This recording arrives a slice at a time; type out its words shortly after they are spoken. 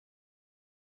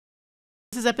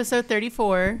This is episode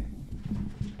 34,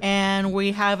 and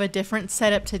we have a different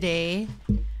setup today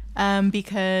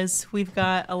because we've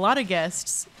got a lot of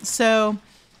guests. So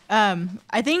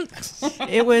I think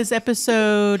it was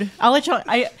episode... I'll let y'all...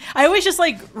 I always just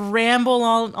like ramble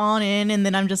on in, and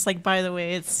then I'm just like, by the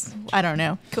way, it's... I don't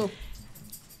know. Cool.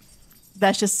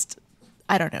 That's just...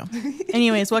 I don't know.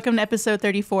 Anyways, welcome to episode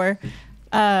 34.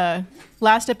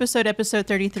 Last episode, episode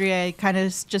 33, I kind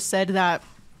of just said that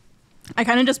I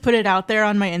kind of just put it out there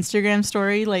on my Instagram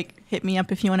story, like, hit me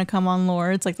up if you want to come on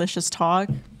Lords, like, let's just talk.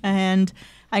 And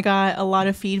I got a lot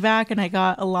of feedback, and I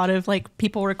got a lot of, like,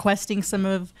 people requesting some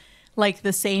of, like,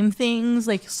 the same things,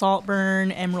 like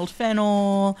Saltburn, Emerald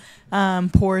Fennell,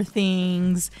 Poor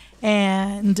Things,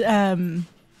 and,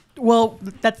 well,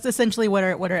 that's essentially what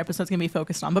our episode's going to be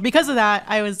focused on. But because of that,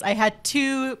 I had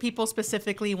two people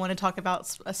specifically want to talk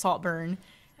about a Saltburn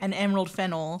and Emerald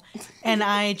Fennell, and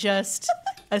I just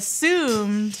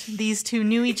assumed these two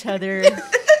knew each other.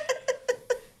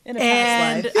 And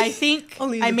I think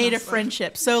I made a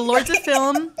friendship. So Lords of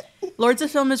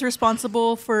Film is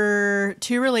responsible for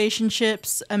 2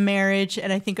 relationships, a marriage,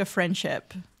 and I think a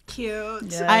friendship. Cute.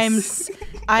 Yes.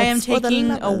 I am taking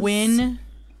a win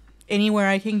anywhere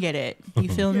I can get it. You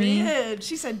feel me?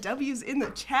 She said W's in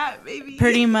the chat, baby.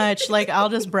 Pretty much. Like, I'll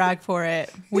just brag for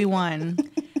it. We won.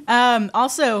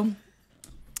 Also,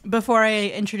 before I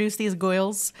introduce these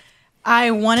goyles,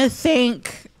 I want to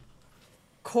thank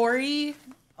Corey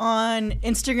on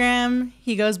Instagram.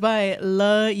 He goes by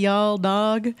La Y'all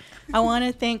Dog. I want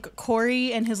to thank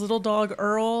Corey and his little dog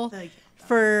Earl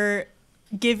for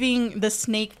giving the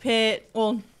Snake Pit,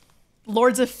 well,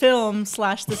 Lords of Film /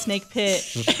 the Snake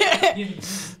Pit.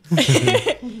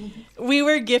 We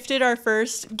were gifted our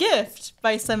first gift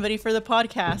by somebody for the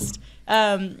podcast.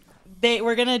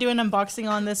 We're going to do an unboxing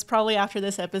on this probably after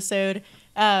this episode,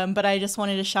 but I just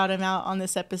wanted to shout them out on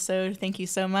this episode. Thank you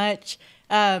so much.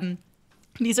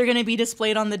 These are going to be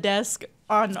displayed on the desk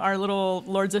on our little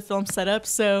Lords of Film setup.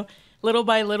 So little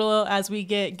by little, as we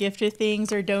get gifted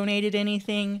things or donated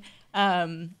anything,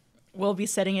 we'll be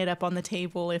setting it up on the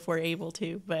table if we're able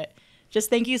to. But just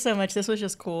thank you so much. This was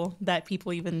just cool that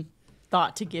people even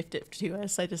thought to gift it to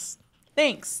us.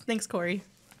 Thanks, Corey.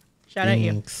 Shout out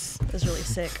you. It was really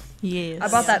sick. Yes. I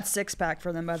bought that 6-pack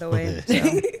for them, by the way.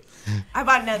 So. I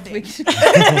bought nothing.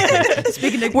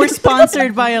 Speaking of, we're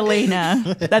sponsored by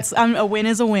Alaina. That's a win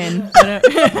is a win.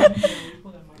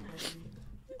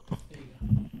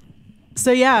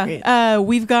 So yeah,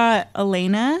 we've got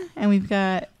Alaina and we've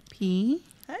got P.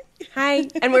 Hi.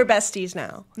 And we're besties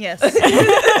now. Yes.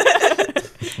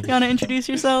 You want to introduce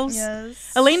yourselves?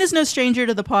 Yes. Alaina's no stranger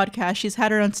to the podcast. She's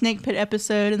had her own Snake Pit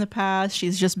episode in the past.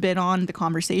 She's just been on the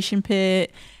Conversation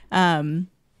Pit.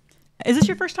 Is this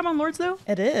your first time on Lords, though?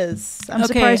 It is. I'm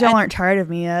surprised y'all aren't tired of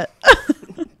me yet.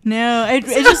 No,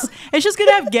 it's just good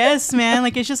to have guests, man.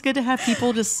 Like, it's just good to have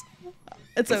people just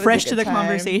fresh to the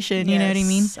conversation. Yes. You know what I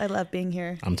mean? I love being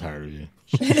here. I'm tired of you.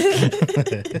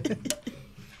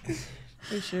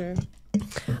 For sure.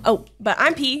 Oh, but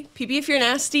I'm P. PP if you're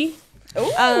nasty.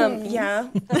 Oh. Yeah.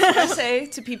 That's what I say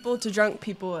to people, to drunk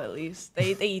people at least.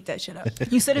 They eat that shit up.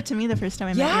 You said it to me the first time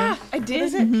I met you. Yeah, I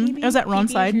did. It was at Ron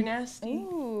PP Side. if you're nasty.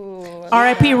 Ooh.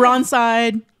 R.I.P. Ron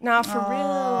Side. Nah, for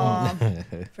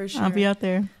real. For sure. I'll be out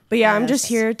there. But yeah, I'm just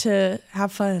here to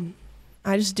have fun.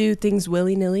 I just do things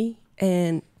willy-nilly,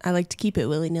 and I like to keep it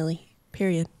willy-nilly,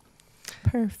 period.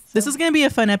 Perfect. This is going to be a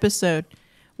fun episode.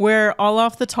 We're all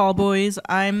off the tall boys.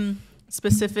 I'm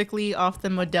specifically off the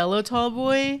Modelo tall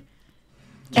boy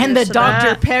and the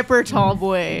Dr. Pepper tall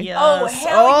boy. Yes. Oh,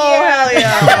 hell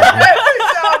yeah.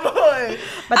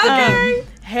 But the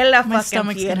hella My fucking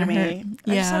stomach's going to hurt. I just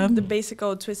Yeah. have the basic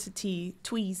old twisted tea,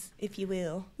 tweeze, if you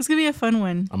will. It's going to be a fun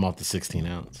one. I'm off the 16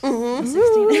 ounce.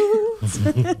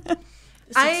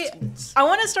 I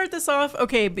want to start this off,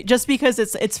 okay, just because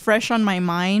it's fresh on my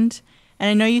mind. And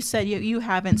I know you said you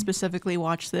haven't specifically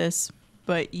watched this,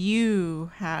 but you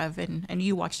have, and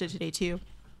you watched it today too.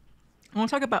 I want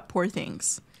to talk about Poor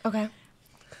Things. Okay.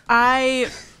 I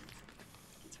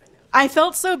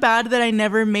felt so bad that I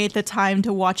never made the time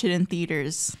to watch it in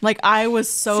theaters. Like, I was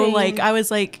so Same.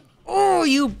 Oh,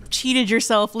 you cheated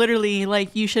yourself, literally.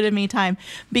 Like, you should have made time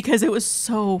because it was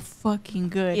so fucking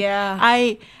good. Yeah.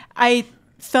 I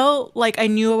felt like I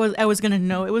knew I was gonna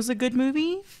know it was a good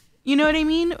movie. You know what I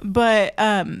mean? But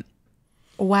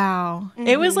wow,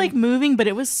 it was like moving, but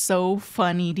it was so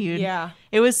funny, dude. Yeah.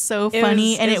 It was so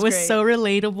funny, and it was great. so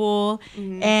relatable.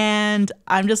 And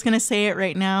I'm just gonna say it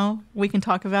right now. We can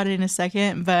talk about it in a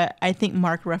second, but I think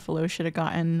Mark Ruffalo should have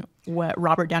gotten what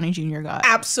Robert Downey Jr. got,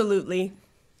 Absolutely.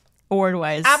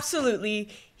 award-wise. Absolutely.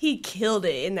 He killed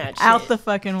it in that shit. Out the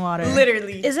fucking water.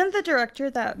 Literally. Isn't the director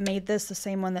that made this the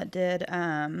same one that did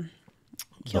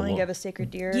Killing of a Sacred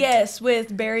Deer? Yes,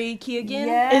 with Barry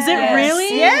Keoghan. Is it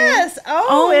really? Yes.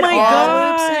 Oh it my all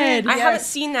God. loops in. I haven't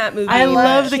seen that movie. I but-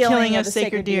 love the Killing Killing of of a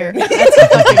Sacred Sacred Deer. Deer. That's a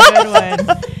fucking good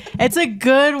one. It's a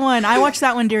good one. I watched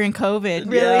that one during COVID.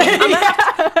 Really?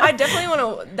 I definitely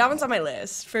want to. That one's on my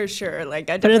list for sure. Like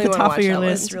I Put it at definitely the want to top watch of your that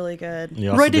list. It's really good. You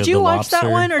also Roy, did you The watch that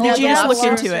Lobster. one, or did you Yeah, just look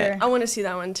Lobster. into it? I want to see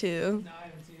that one too.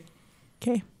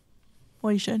 Okay.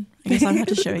 Well, you should. I guess I'll have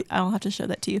to show you. I'll have to show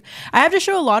that to you. I have to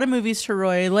show a lot of movies to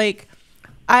Roy. Like,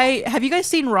 have you guys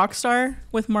seen Rockstar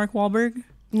with Mark Wahlberg?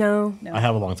 No. No. I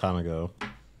have a long time ago.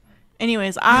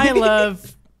 Anyways, I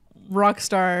love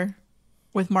Rockstar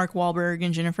with Mark Wahlberg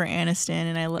and Jennifer Aniston,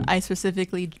 and I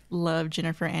specifically love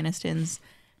Jennifer Aniston's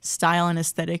style and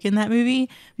aesthetic in that movie.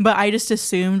 But I just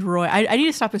assumed Roy. I need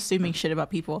to stop assuming shit about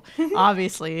people.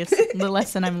 Obviously, it's the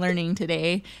lesson I'm learning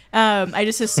today. I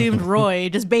just assumed Roy,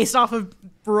 just based off of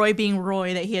Roy being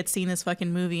Roy, that he had seen this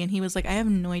fucking movie, and he was like, I have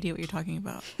no idea what you're talking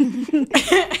about.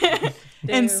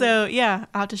 And so, yeah,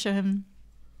 I'll have to show him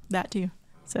that too.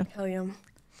 So Hell yeah.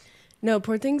 No,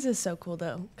 Poor Things is so cool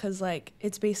though, because like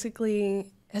it's basically.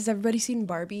 Has everybody seen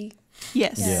Barbie?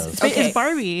 yes, Yes. It's, Okay. it's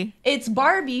Barbie. It's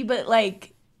Barbie, but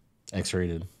like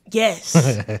X-rated. yes,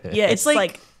 yes, It's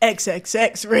like-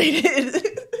 XXX rated,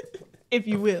 if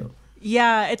you will.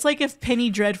 Yeah, it's like if Penny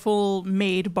Dreadful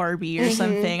made Barbie or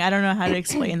something. I don't know how to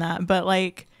explain that, but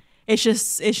like it's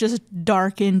just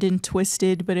darkened and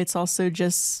twisted, but it's also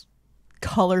just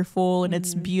colorful and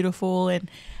it's beautiful. And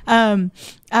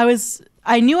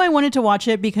I knew I wanted to watch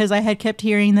it because I had kept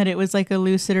hearing that it was like a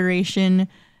loose iteration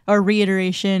or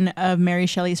reiteration of Mary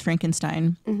Shelley's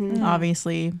Frankenstein.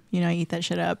 Obviously, I eat that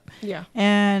shit up. Yeah.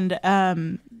 And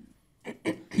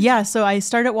yeah, so I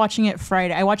started watching it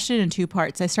Friday. I watched it in 2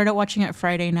 parts. I started watching it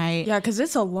Friday night. Yeah, because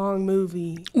it's a long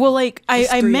movie. Well, like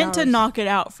It's I 3 meant to hours. knock it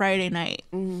out Friday night,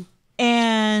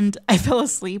 and I fell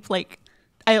asleep. Like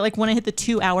when I hit the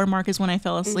 2-hour mark is when I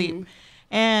fell asleep,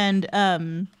 and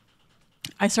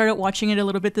I started watching it a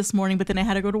little bit this morning, but then I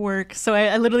had to go to work, so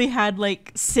I literally had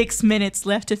like 6 minutes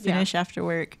left to finish after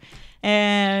work,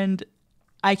 and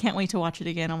I can't wait to watch it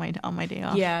again on my day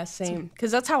off. Yeah, same.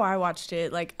 Because that's how I watched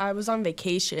it. Like I was on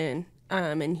vacation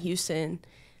in Houston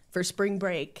for spring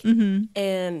break,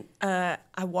 and I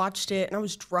watched it, and I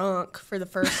was drunk for the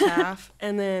first half,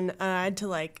 and then I had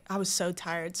to I was so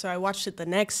tired, so I watched it the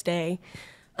next day.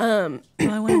 Oh,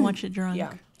 I want to watch it drunk.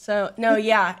 Yeah. So no,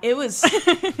 yeah, it was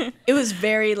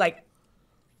very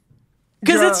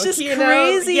because it's drunk, just you know?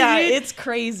 crazy. Yeah, dude. it's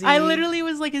crazy. I literally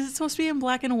was like, is it supposed to be in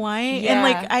black and white? Yeah.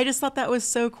 And I just thought that was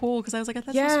so cool because I was like, I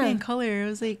thought it's supposed to be Yeah. in color. I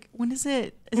was like, when is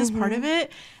it? Is this part of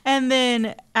it? And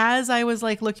then as I was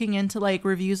looking into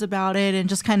reviews about it and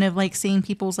just kind of seeing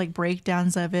people's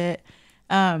breakdowns of it,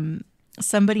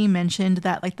 somebody mentioned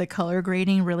that the color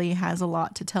grading really has a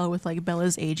lot to tell with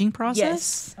Bella's aging process.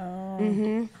 Yes.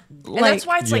 And that's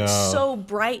why it's Yeah. so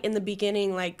bright in the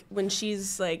beginning, when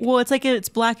she's well, it's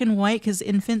black and white because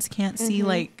infants can't see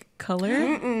color.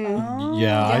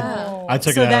 Yeah, I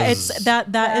took So it that as it's that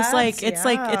is That's-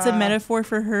 it's a metaphor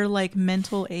for her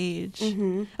mental age.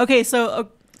 Okay, so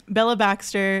Bella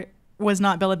Baxter was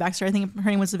not Bella Baxter. I think her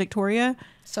name was Victoria.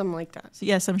 something like that. So,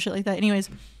 yeah, some shit like that. Anyways,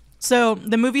 so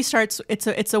the movie starts.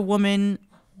 It's a woman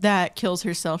that kills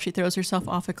herself. She throws herself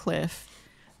off a cliff.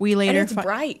 We later And it's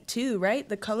bright too, right?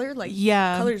 The color,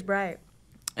 Yeah. color's bright.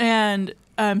 And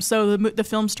so the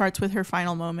film starts with her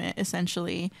final moment,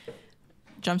 essentially.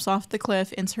 Jumps off the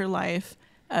cliff, ends her life.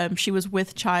 She was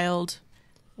with child.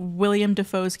 William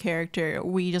Dafoe's character,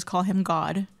 we just call him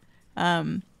God.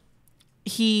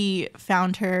 He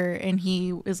found her, and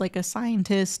he is a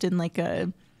scientist and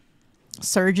a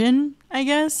surgeon, I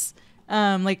guess.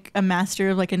 A master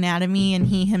of anatomy, and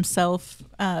he himself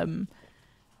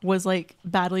was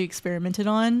badly experimented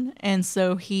on, and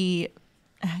so he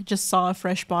just saw a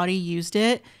fresh body, used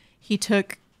it. He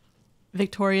took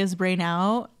Victoria's brain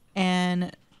out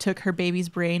and took her baby's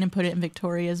brain and put it in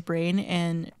Victoria's brain,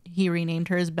 and he renamed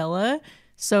her as Bella.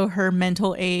 So her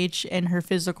mental age and her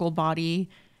physical body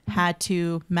had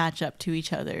to match up to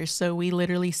each other. So we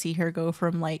literally see her go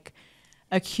from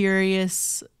a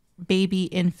curious baby,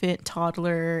 infant,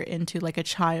 toddler into a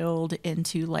child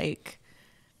into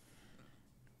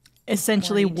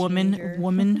essentially Teenager.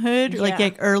 womanhood, Yeah.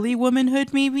 early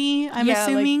womanhood, maybe. I'm Yeah,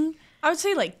 assuming. I would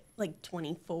say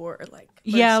 24,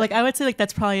 Yeah, I would say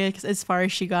that's probably as far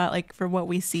as she got, for what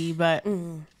we see. But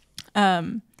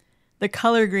the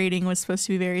color grading was supposed to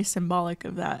be very symbolic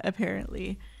of that,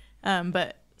 apparently.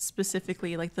 But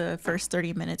specifically, the first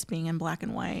 30 minutes being in black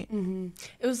and white.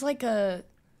 It was like a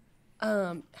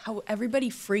how everybody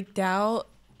freaked out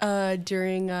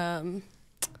during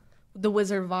the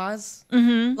Wizard of Oz.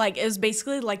 Mm-hmm. Like, it was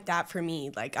basically like that for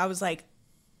me. Like, I was like,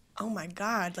 oh my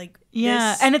God, like,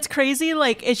 yeah. this. And it's crazy,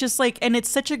 like, it's just like, and it's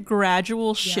such a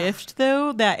gradual shift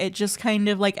though, that it just kind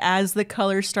of like, as the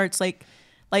color starts, like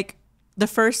the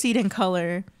first seed in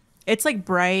color, it's like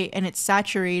bright and it's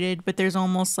saturated, but there's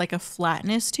almost like a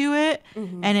flatness to it.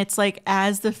 Mm-hmm. And it's like,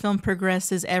 as the film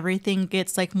progresses, everything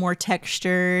gets like more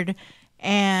textured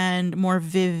and more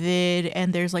vivid,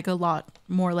 and there's like a lot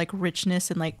more like richness,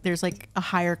 and like there's like a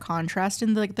higher contrast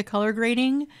in the color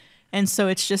grading. And so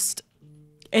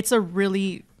it's a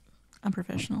really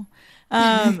unprofessional.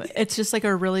 It's just like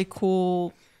a really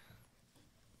cool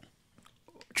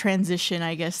transition,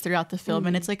 I guess, throughout the film.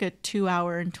 And it's like a 2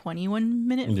 hour and 21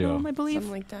 minute film, I believe.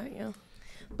 Something like that, yeah.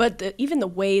 But even the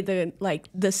way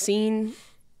the scene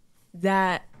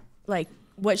that, like,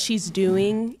 what she's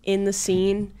doing in the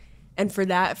scene, and for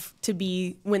that to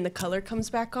be when the color comes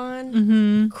back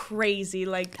on, crazy.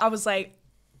 Like, I was like,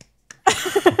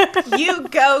 you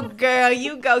go, girl,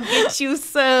 you go get you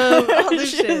some. All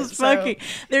this shit. Fucking.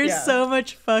 There's so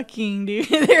much fucking, dude.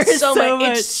 There's so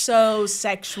much. It's so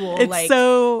sexual. It's like,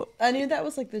 so. I knew that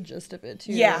was like the gist of it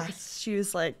too. Yeah. She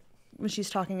was like, when she's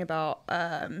talking about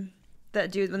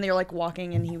that dude, when they were like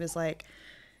walking and he was like,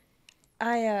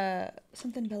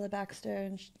 something Bella Baxter,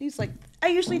 and he's like, I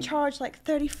usually charge like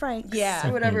 30 francs,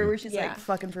 or whatever, where she's like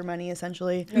fucking for money,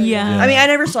 essentially. Yeah. I mean, I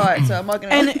never saw it, so I'm not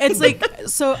gonna. And it's like,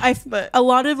 so a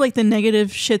lot of like the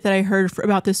negative shit that I heard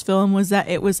about this film was that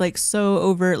it was like so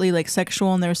overtly like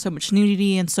sexual, and there was so much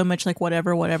nudity and so much like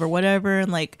whatever,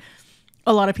 and like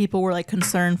a lot of people were like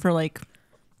concerned for like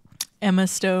Emma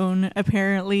Stone,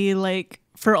 apparently, like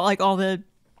for like all the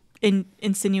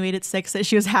insinuated sex that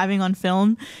she was having on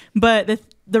film. But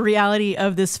the reality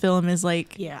of this film is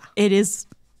like, it is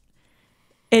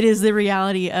the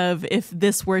reality of, if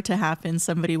this were to happen,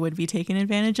 somebody would be taken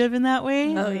advantage of in that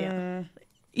way. Oh yeah.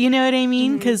 You know what I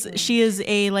mean? Because she is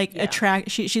a like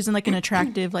she's in like an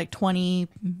attractive like 20,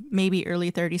 maybe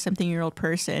early 30 something year old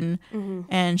person,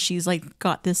 and she's like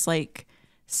got this like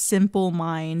simple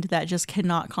mind that just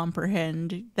cannot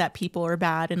comprehend that people are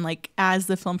bad. And like, as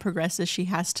the film progresses, she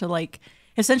has to like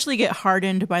essentially get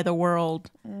hardened by the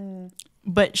world,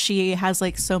 but she has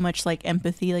like so much like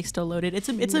empathy like still loaded. It's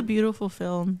a beautiful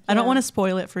film. I don't want to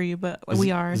spoil it for you, but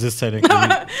we are. Is this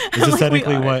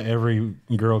technically what every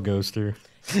girl goes through?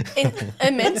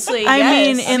 Immensely. I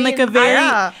yes. mean, in like a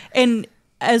very and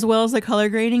as well as the color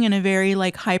grading, in a very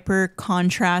like hyper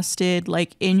contrasted,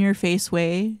 like in your face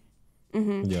way.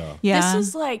 Yeah. This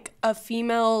is like a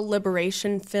female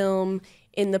liberation film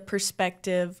in the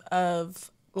perspective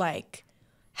of like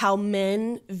how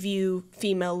men view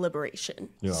female liberation.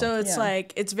 Yeah. So it's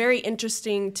like, it's very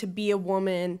interesting to be a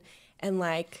woman and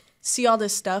like see all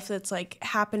this stuff that's like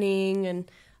happening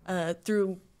and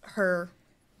through her,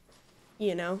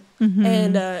 you know,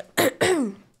 and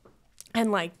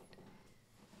and like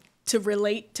to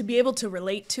be able to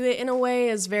relate to it in a way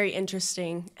is very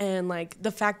interesting. And like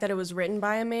the fact that it was written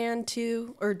by a man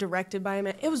too, or directed by a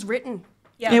man. It was written.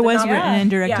 Yeah, it was written and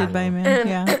directed by a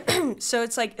man. So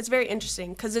it's like, it's very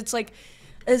interesting because it's like,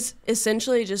 is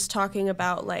essentially just talking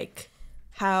about like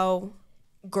how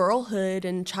girlhood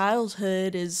and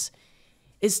childhood is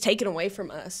taken away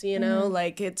from us, you know?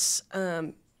 Like it's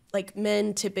like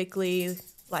men typically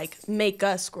like make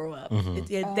us grow up.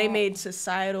 They made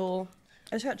societal,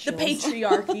 the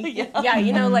patriarchy. Yeah,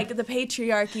 you know, like the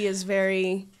patriarchy is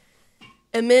very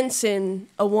immense in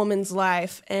a woman's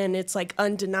life, and it's like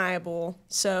undeniable.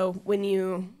 So when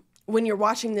you're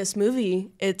watching this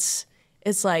movie, it's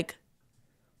like,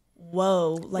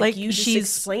 whoa, like you just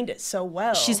explained it so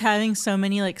well. She's having so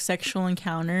many like sexual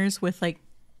encounters with like,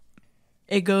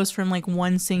 it goes from like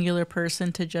one singular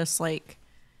person to just like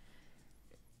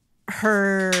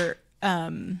her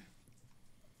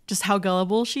just how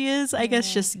gullible she is, I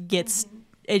guess, just gets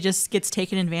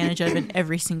taken advantage of in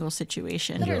every single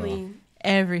situation. Literally.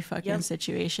 Every fucking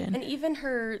situation. And even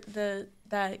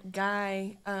that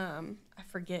guy, I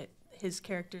forget his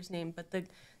character's name, but the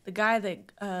guy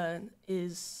that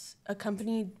is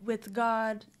accompanied with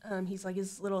God, he's like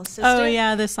his little assistant. Oh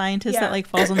yeah, the scientist that like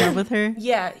falls in love with her.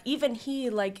 Yeah, even he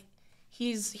like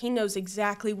he knows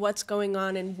exactly what's going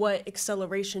on and what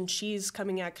acceleration she's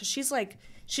coming at, because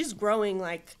she's growing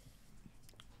like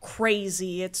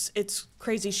crazy. It's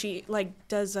crazy. She like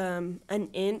does an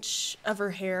inch of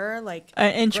her hair, like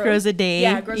an inch grows a day.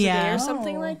 Yeah, grows a day or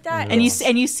something like that. And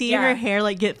you see her hair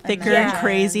like get thicker and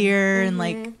crazier and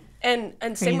like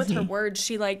and same with her words.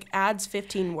 She like adds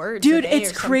 15 words. Dude, a day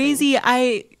it's crazy.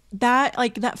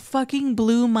 That fucking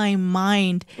blew my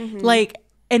mind. Like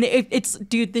And it's,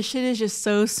 dude, this shit is just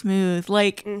so smooth.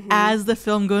 Like, as the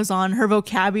film goes on, her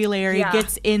vocabulary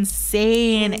gets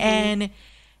insane. And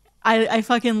I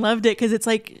fucking loved it because it's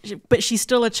like, but she's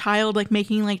still a child, like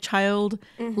making like child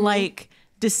like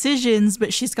decisions,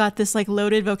 but she's got this like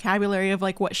loaded vocabulary of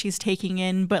like what she's taking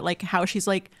in, but like how she's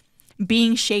like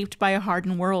being shaped by a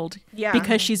hardened world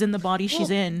because she's in the body she's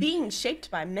in. Being shaped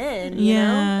by men, you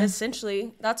know,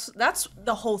 essentially. That's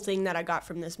the whole thing that I got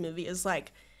from this movie is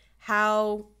like,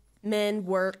 how men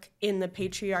work in the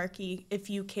patriarchy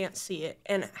if you can't see it,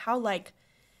 and how like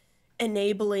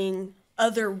enabling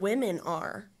other women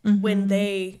are when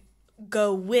they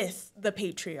go with the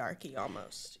patriarchy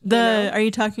almost. Are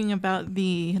you talking about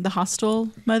the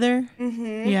hostile mother?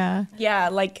 Yeah,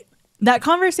 like that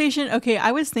conversation. Okay,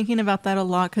 I was thinking about that a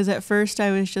lot because at first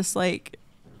I was just like,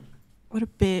 what a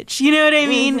bitch, you know what I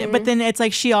mean? But then it's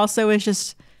like she also is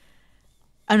just,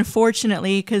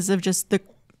 unfortunately, because of just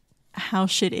how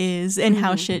shit is and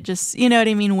how shit just, you know what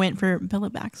I mean, went for Bella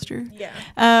Baxter.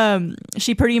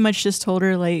 She pretty much just told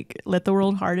her like, let the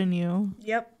world harden you.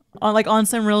 On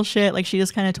some real shit. Like she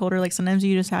just kind of told her like, sometimes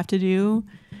you just have to do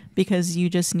because you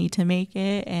just need to make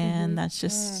it, and that's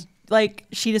just like,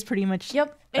 she just pretty much And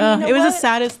you know it was the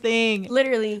saddest thing,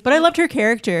 literally. But I loved her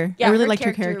character. I really liked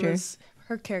her character.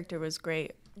 Her character was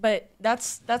great, but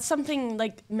that's something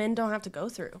like men don't have to go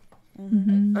through.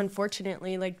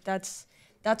 Unfortunately, like that's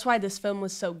why this film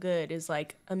was so good, is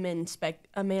like a man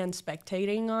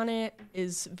spectating on it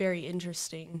is very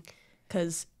interesting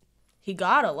because he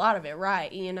got a lot of it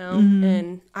right, you know.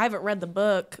 And I haven't read the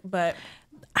book, but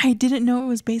I didn't know it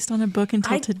was based on a book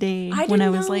until today. When I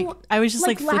was just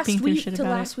like flipping through shit about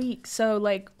last week. So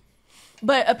like,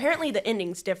 but apparently the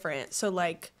ending's different. So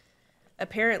like,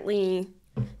 apparently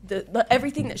the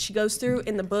everything that she goes through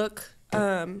in the book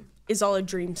is all a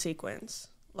dream sequence,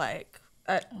 like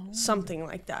something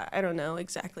like that. I don't know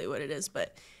exactly what it is,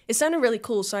 but it sounded really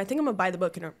cool. So I think I'm gonna buy the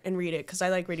book and read it because I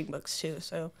like reading books too.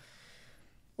 So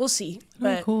we'll see.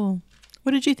 But cool.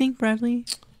 What did you think, Bradley?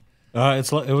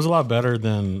 It was a lot better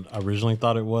than I originally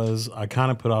thought it was. I kind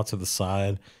of put off to the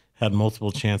side, had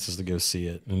multiple chances to go see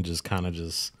it, and just kind of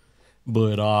just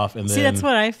blew it off. And see, then, that's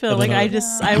what I feel like.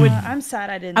 I'm sad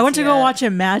I didn't. I went to go watch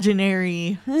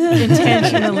Imaginary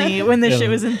intentionally when this shit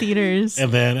was in theaters.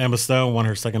 And then Emma Stone won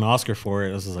her second Oscar for it.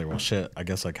 I was just like, well, shit. I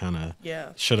guess I kind of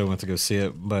should have went to go see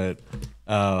it. But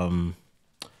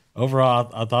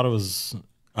overall, I thought it was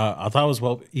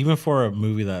well, even for a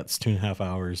movie that's 2.5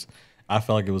 hours. I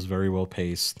felt like it was very well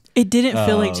paced. It didn't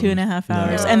feel like 2.5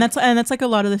 hours. No. And that's like a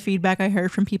lot of the feedback I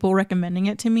heard from people recommending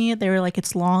it to me. They were like,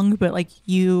 it's long, but like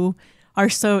you are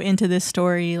so into this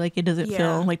story, like it doesn't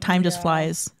feel like time just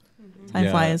flies.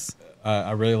 Time flies.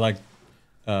 I really liked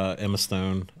Emma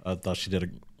Stone. I thought she did a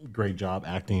great job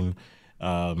acting.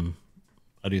 I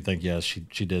do think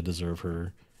she did deserve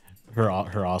her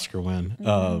Oscar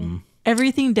win.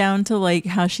 Everything down to like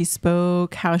how she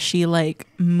spoke, how she like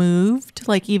moved,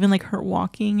 like even like her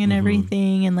walking and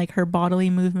everything, and like her bodily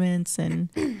movements, and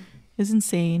it's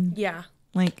insane. Yeah,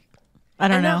 like I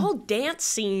don't know. And that whole dance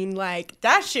scene, like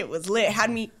that shit was lit.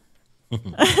 Had me. I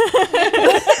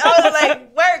was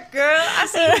like, "Work, girl! I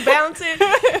see you bouncing."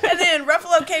 And then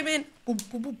Ruffalo came in. Boom,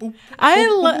 boom, boom, boom.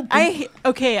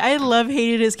 I love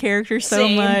hated his character so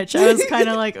much. I was kind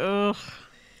of like, ugh.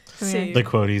 The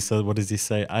quote he said, what does he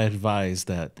say? I advise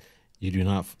that you do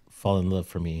not fall in love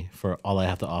for me, for all I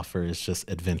have to offer is just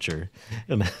adventure.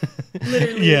 And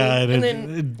literally.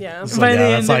 It's like,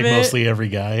 that's like mostly every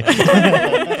guy.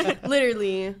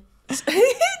 Literally.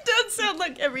 It does sound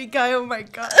like every guy. Oh my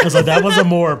God. I was like, that was a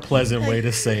more pleasant way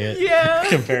to say it. Yeah.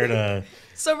 Compared to.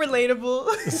 So relatable.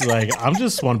 It's like, I'm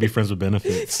just want to be friends with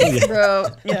benefits. Bro.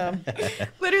 Yeah.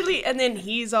 Literally. And then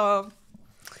he's all.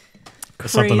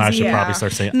 Crazy. Something I should probably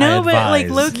start saying. No, but like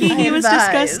low-key, he was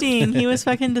disgusting. He was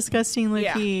fucking disgusting,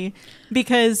 low-key.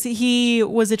 Because he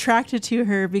was attracted to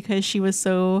her because she was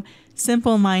so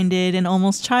simple-minded and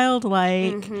almost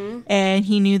childlike. And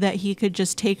he knew that he could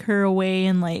just take her away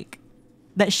and like,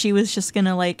 that she was just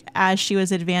gonna like, as she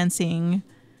was advancing,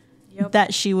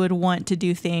 that she would want to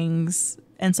do things.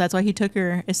 And so that's why he took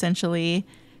her, essentially.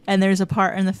 And there's a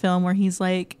part in the film where he's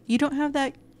like, you don't have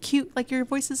that cute, like your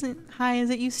voice isn't high as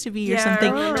it used to be or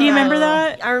something. Do you remember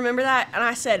that? I remember that, and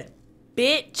I said,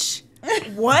 bitch,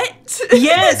 what?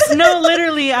 Yes, no,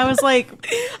 literally, I was like,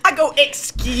 I go,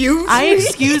 excuse me? I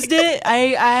excused it.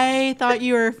 I thought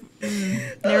you were,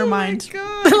 never mind.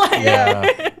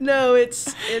 Like, no,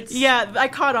 it's. Yeah, I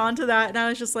caught on to that, and I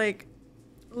was just like.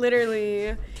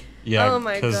 Literally. Yeah, oh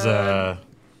my God.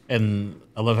 And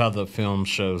I love how the film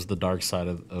shows the dark side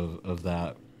of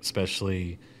that,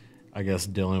 especially I guess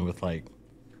dealing with like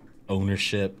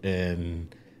ownership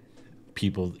and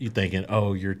people you thinking,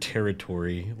 oh, your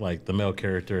territory, like the male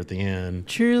character at the end,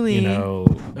 Truly,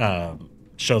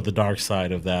 showed the dark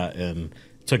side of that and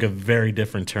took a very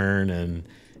different turn. And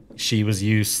she was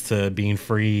used to being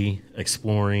free,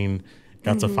 exploring,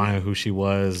 got to find who she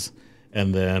was,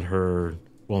 and then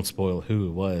won't spoil who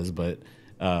it was, but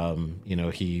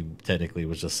he technically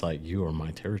was just like, you are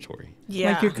my territory.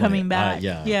 Yeah. like you're coming back.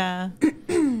 yeah.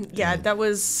 Yeah, that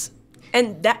was,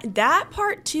 and that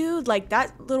part too, like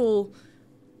that little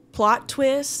plot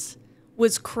twist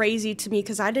was crazy to me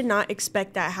because I did not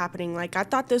expect that happening. Like I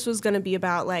thought this was going to be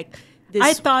about like this.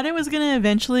 I thought it was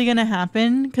eventually gonna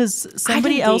happen because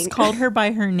somebody else called her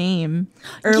by her name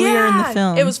earlier in the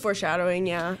film. It was foreshadowing,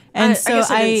 yeah. And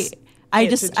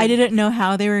I didn't know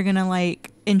how they were gonna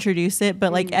like introduce it,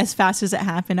 but like as fast as it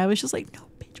happened, I was just like, no,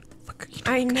 bitch, what the fuck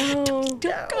are you doing? I know. Don't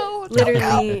go.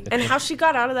 Literally. And how she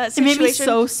got out of that situation. It made me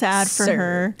so sad for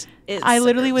her. I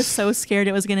literally was so so scared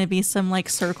it was gonna be some like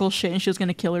circle shit and she was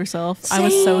gonna kill herself. I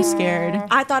was so scared.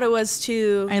 I thought it was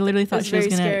too. I literally thought she was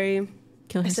gonna scary.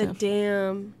 kill I herself. said,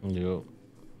 damn. Yep.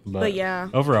 But yeah.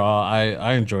 Overall,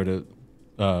 I enjoyed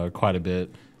it quite a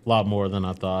bit. A lot more than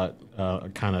I thought.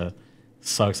 Kind of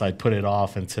sucks I put it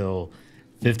off until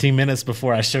 15 minutes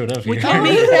before I showed up here.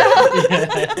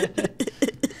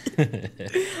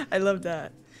 I love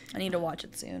that. I need to watch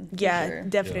it soon. Yeah, sure.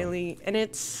 definitely. And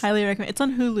it's Highly recommend. It's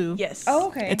on Hulu. yes. Oh,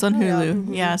 okay. It's on Oh, yeah.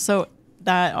 Hulu. Yeah, so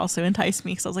that also enticed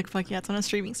me because I was like, fuck yeah, it's on a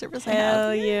streaming service. I Hell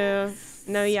have. yeah.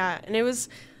 No, yeah. And it was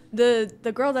the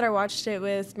girl that I watched it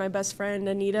with, my best friend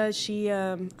Anita. She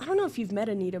I don't know if you've met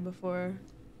Anita before.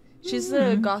 She's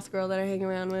the goth girl that I hang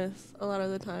around with a lot of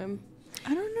the time.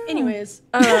 I don't know. Anyways,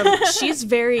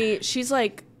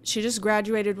 she just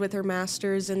graduated with her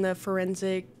master's in the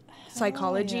forensic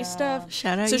psychology stuff.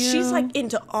 Shout out So you. she's like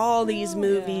into all these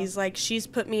movies. Like she's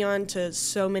put me on to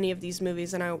so many of these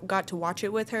movies and I got to watch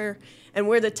it with her. And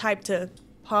we're the type to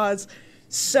pause.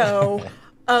 So,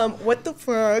 what the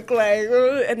fuck? Like,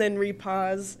 and then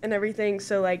repause and everything.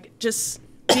 So like just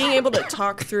being able to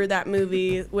talk through that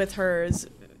movie with her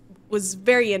was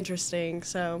very interesting.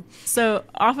 So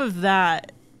off of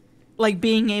that, like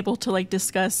being able to like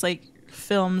discuss like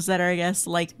films that are, I guess,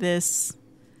 like this,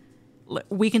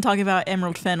 we can talk about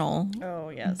Emerald Fennell. Oh,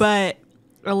 yes. But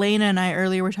Alaina and I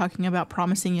earlier were talking about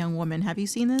Promising Young Woman. Have you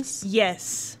seen this?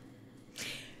 yes.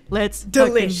 Let's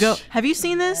Delish. fucking go. Have you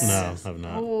seen this? No, I've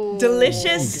not.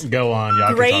 Delicious. Go on,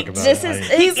 y'all Great. can talk about This it. is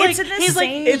He's it's like, in the he's like,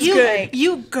 same it's you, good.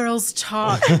 you girls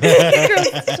talk.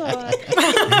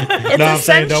 No, I'm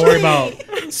saying don't worry about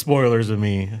spoilers with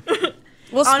me.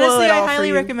 We'll spoil Honestly, it I all for highly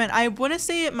you. recommend. I want to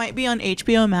say it might be on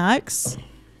HBO Max.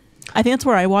 I think that's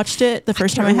where I watched it the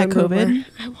first time I had COVID.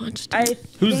 I watched I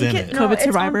Who's think in it? COVID it's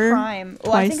Survivor on Prime.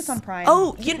 Well, I think twice. it's on Prime.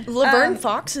 Oh, Laverne Um,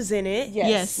 Fox is in it.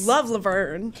 Yes. Love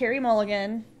Laverne. Carrie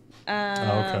Mulligan.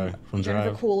 Okay, from Jennifer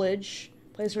Drive. Coolidge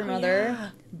plays her mother. yeah.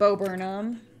 Bo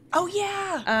Burnham. Oh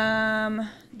yeah.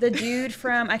 The dude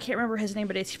from, I can't remember his name,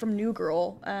 but it's from New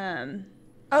Girl.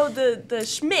 Oh, the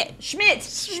Schmidt.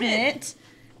 Schmidt.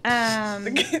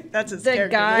 That's his The character.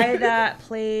 guy that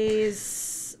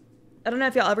plays, I don't know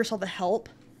if y'all ever saw The Help.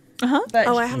 Uh-huh. But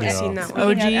Oh, I haven't Yeah. seen that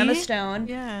one. speaking of OG? Emma Stone,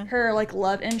 Yeah. her like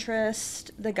love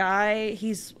interest, the guy,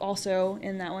 he's also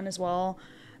in that one as well.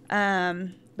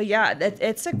 But yeah,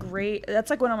 that's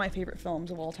like one of my favorite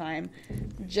films of all time,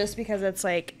 just because it's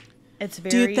like, it's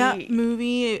very. Dude, that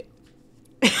movie,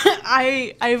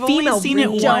 I've only Female seen it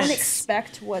breed. don't once.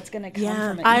 expect what's gonna come Yeah.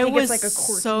 from it. You I think was it's like a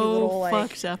quirky so little, like,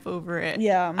 fucked up over it.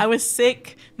 Yeah. I was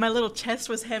sick. My little chest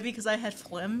was heavy because I had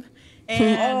phlegm,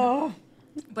 and Oh.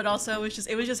 but also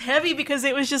it was just heavy because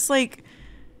it was just like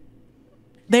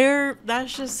there.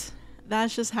 That's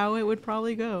just how it would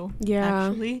probably go. Yeah.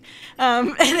 Actually,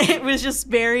 and it was just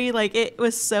very like it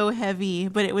was so heavy,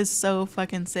 but it was so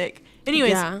fucking sick.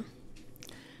 Anyways, Yeah.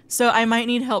 so I might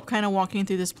need help kind of walking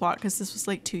through this plot because this was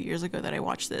like 2 years ago that I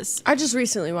watched this. I just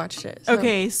recently watched it. so-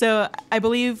 Okay, so I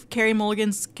believe Carrie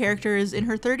Mulligan's character is in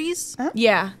her 30s,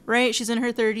 Yeah. right? She's in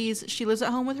her 30s. She lives at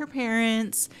home with her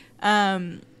parents.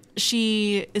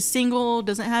 She is single,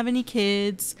 doesn't have any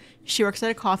kids. She works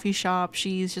at a coffee shop.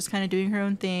 She's just kind of doing her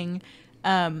own thing.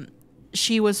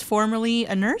 She was formerly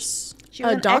a nurse. She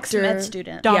was A an doctor. ex-med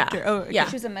student. Doctor. Yeah. Oh, okay. Yeah.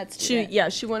 She was a med She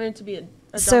student. she wanted to be a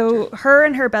doctor. So her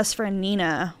and her best friend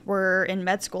Nina were in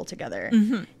med school together,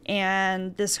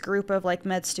 and this group of like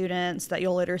med students that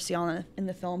you'll later see in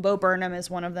the film, Bo Burnham is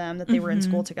one of them that they were in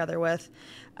school together with.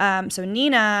 So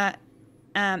Nina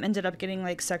ended up getting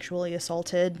like sexually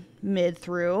assaulted mid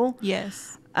through.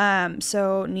 Yes.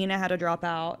 So Nina had to drop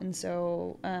out, and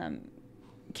so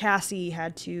Cassie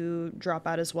had to drop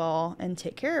out as well and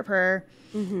take care of her.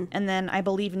 And then I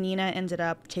believe Nina ended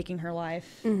up taking her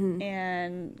life.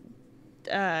 And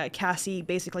Cassie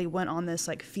basically went on this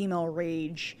like female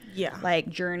rage like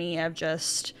journey of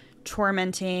just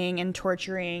tormenting and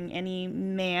torturing any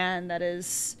man that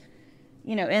is,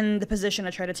 you know, in the position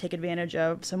to try to take advantage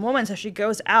of some woman. So she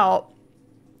goes out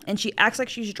and she acts like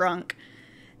she's drunk.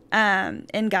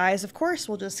 And guys, of course,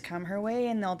 will just come her way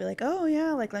and they'll be like, oh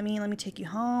yeah, like let me take you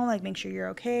home, like make sure you're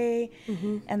okay.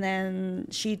 And then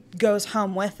she goes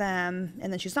home with them,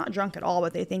 and then she's not drunk at all,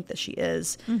 but they think that she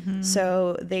is.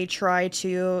 So they try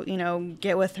to, you know,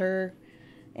 get with her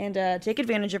and take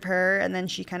advantage of her, and then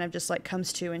she kind of just like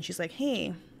comes to and she's like,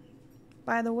 hey,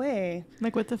 by the way,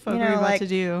 Like, what the fuck you are we know, about like, to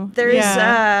do?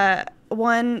 there's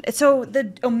one, so the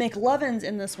McLovin's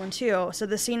in this one too. So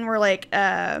the scene where like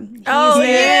yes.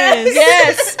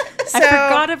 So I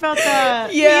forgot about that.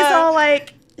 he's all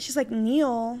like, she's like,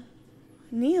 Neil,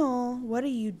 what are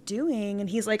you doing? And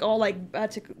he's like all like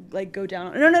about to like go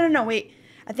down. No, wait,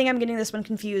 I think I'm getting this one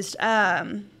confused.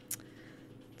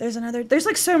 There's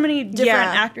like so many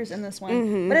different actors in this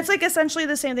one, but it's like essentially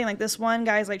the same thing. Like this one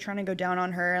guy's like trying to go down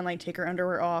on her and like take her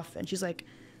underwear off, and she's like,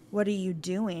 what are you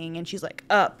doing? And she's like,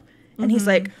 up. And he's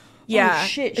like, oh,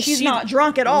 shit, she's not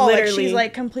drunk at all. Like she's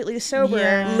like completely sober,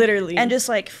 literally, and just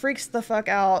like freaks the fuck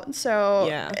out. So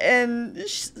and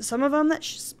some of them that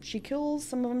she kills,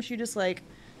 some of them she just like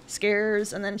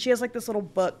scares, and then she has like this little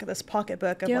book, this pocket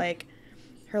book of like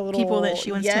her little people that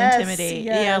she wants to intimidate.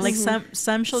 Yeah, like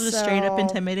some she'll just straight up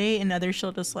intimidate, and others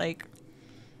she'll just like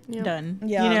done.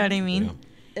 Yeah, you know what I mean?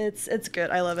 Yeah. It's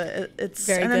good. I love it. It's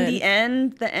very and good.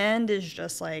 then the end is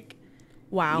just like,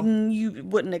 wow, you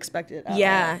wouldn't expect it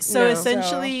at all. So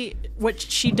essentially what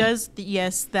she does,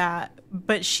 that,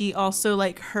 but she also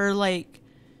like her, like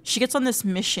she gets on this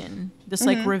mission, this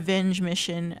like revenge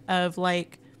mission of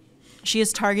like she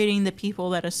is targeting the people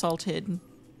that assaulted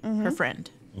her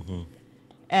friend.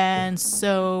 And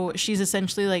so she's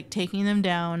essentially like taking them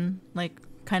down, like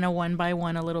kind of one by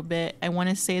one a little bit. I want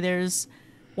to say there's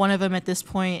one of them at this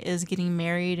point is getting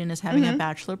married and is having a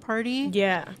bachelor party.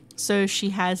 So she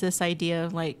has this idea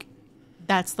of like,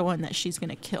 that's the one that she's going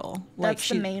to kill. Like that's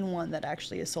the main one that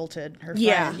actually assaulted her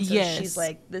friend. So she's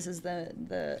like, this is the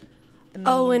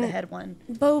main, the head one.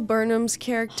 Bo Burnham's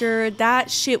character, that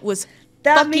shit was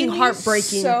fucking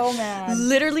heartbreaking. So mad.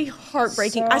 Literally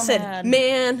heartbreaking. So I said, mad.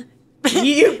 man,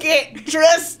 you can't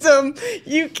trust them.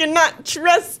 You cannot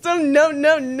trust them. No.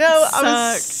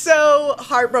 I was so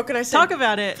heartbroken. I said, talk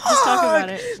about it. Just talk about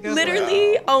it. Go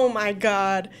literally, oh my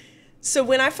God. So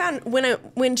when I found,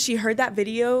 when she heard that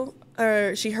video,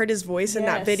 or she heard his voice in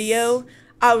that video,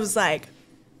 I was like,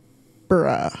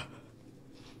 bruh.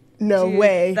 No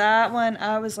way. That one,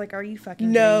 I was like, are you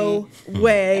fucking no kidding me?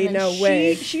 way, no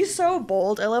way. She's so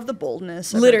bold. I love the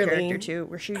boldness of Literally. her character too,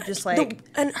 where she just like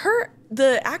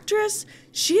the actress,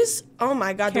 she's, oh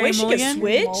my God, Carey the way she can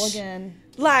switch. Mulligan.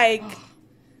 Like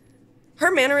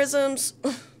her mannerisms,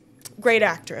 great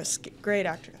actress.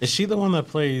 Is she the one that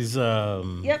plays?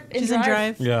 Yep, She's in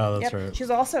Drive. Yeah, that's right. She's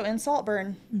also in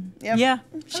Saltburn. Yep. Yeah,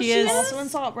 she is. She's also in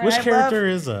Saltburn. Which I character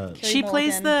love is that? Carey She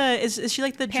plays Mulligan. is she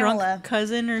like the Pamela. drunk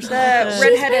cousin or something? The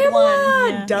redheaded one.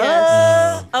 Yeah. Duh.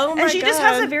 Yes. Oh my God. And she just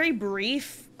has a very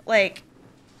brief like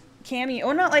cameo,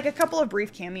 or not like a couple of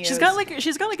brief cameos. She's got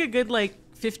like a good like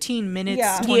 15 minutes,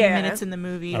 Yeah. 20 Yeah. minutes in the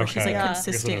movie where she's like Okay.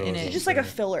 consistent in Yeah. it. She's just like a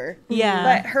filler. Yeah.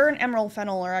 But her and Emerald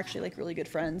Fennell are actually like really good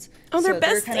friends. Oh, they're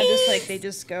They're kind of just like, besties. they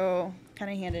just go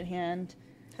kind of hand in hand.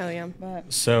 Hell yeah.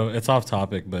 But So it's off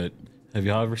topic, but have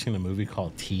y'all ever seen a movie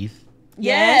called Teeth?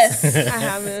 yes. I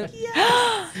haven't.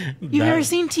 You've ever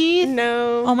seen Teeth?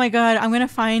 No. Oh my God, I'm gonna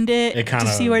find it, It to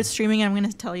kinda- see where it's streaming, and I'm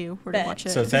gonna tell you where to Bet. watch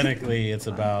it. So technically, it's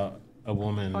about a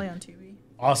woman. Probably on TV.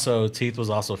 Also, Teeth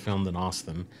was also filmed in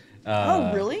Austin.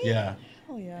 Oh, really? Yeah.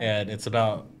 Oh yeah. And it's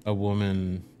about a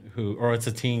woman who, or it's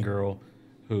a teen girl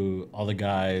who, all the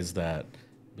guys that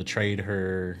betrayed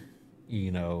her,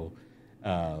 you know,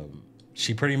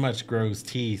 she pretty much grows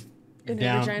teeth In her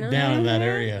down vagina? in that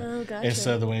area. Oh, gotcha. And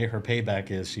so the way her payback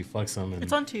is, she fucks them. And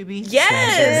It's on Tubi.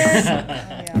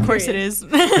 Yes. Of course it is.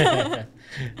 so,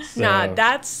 Nah,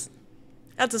 that's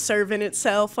a serve in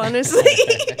itself, honestly.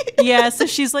 Yeah, so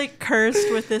she's like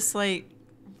cursed with this like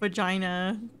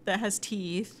vagina that has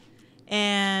teeth,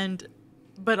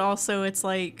 but also it's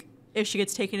like if she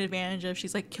gets taken advantage of,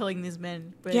 she's like killing these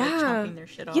men by like, chopping their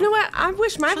shit off. You know what? I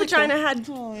wish my really vagina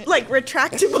cool. had like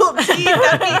retractable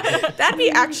teeth. That'd be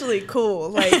actually cool.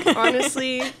 Like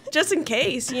honestly, just in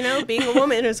case, you know, being a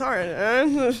woman is hard.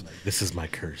 this is my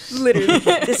curse. Literally,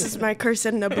 this is my curse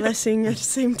and a blessing at the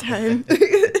same time.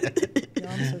 No,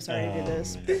 I'm so sorry to do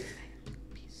this.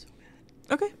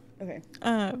 Okay. Okay.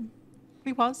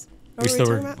 We pause. What were we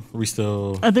talking about? We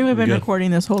still. I think we've we been good?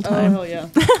 recording this whole Oh, time. hell yeah.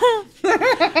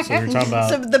 So we're talking about.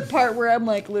 So the part where I'm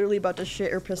like literally about to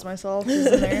shit or piss myself is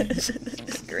in there.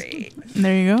 Great.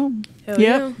 There you go. Hell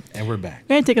Yep. And we're back.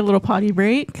 We're gonna take a little potty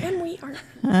break. yeah. And we are.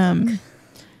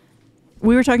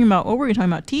 We were talking about, what were we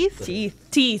talking about? Teeth?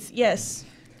 Teeth, yes.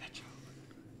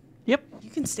 Yep.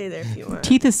 You can stay there if you want.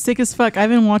 Teeth is sick as fuck. I've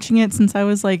been watching it since I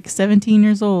was like 17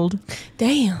 years old.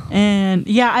 Damn. And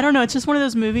yeah, I don't know. It's just one of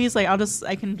those movies. Like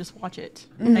I can just watch it.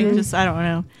 I don't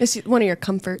know. It's one of your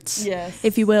comforts. Yes.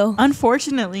 If you will.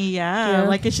 Unfortunately, yeah. Yeah.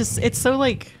 Like it's so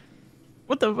like,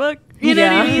 what the fuck? You know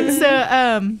what I Yeah. mean? So,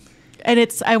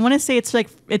 and I want to say it's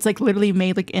like literally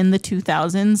made like in the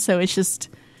 2000s. So it's just,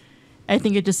 I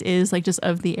think it just is like just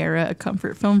of the era a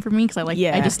comfort film for me because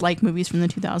I just like movies from the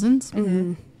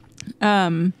 2000s.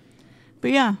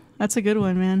 But yeah, that's a good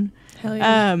one, man. Hell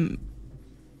yeah.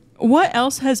 What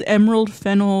else has Emerald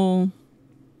Fennell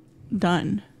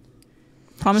done?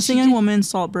 Promising Young Woman,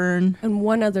 Saltburn, And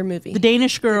one other movie. The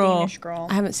Danish Girl. Danish Girl.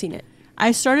 I haven't seen it.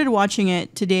 I started watching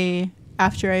it today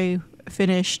after I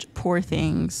finished Poor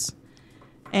Things.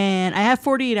 And I have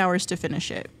 48 hours to finish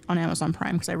it on Amazon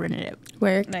Prime because I rented it.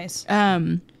 Where? Nice.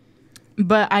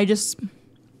 But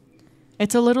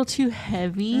it's a little too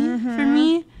heavy for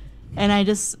me. And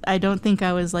I don't think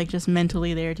I was like just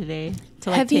mentally there today to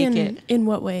like Heavy take it. in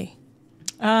what way?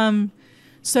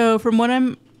 So from what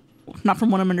I'm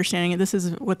understanding, this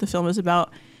is what the film is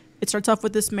about. It starts off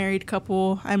with this married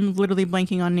couple. I'm literally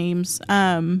blanking on names.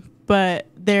 But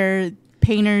they're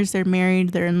painters. They're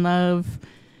married. They're in love.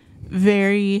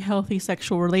 Very healthy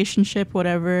sexual relationship,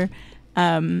 whatever.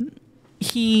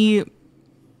 He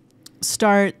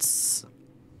starts,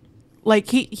 like,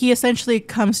 he essentially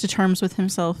comes to terms with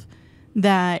himself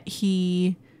that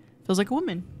he feels like a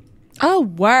woman. Oh,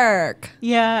 work.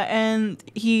 Yeah, and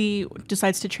he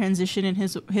decides to transition, and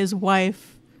his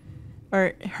wife,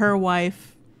 or her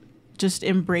wife, just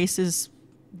embraces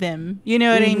them. You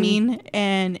know what I mean?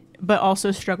 But also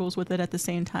struggles with it at the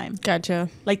same time. Gotcha.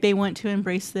 Like, they want to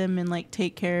embrace them and like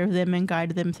take care of them and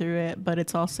guide them through it, but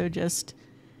it's also just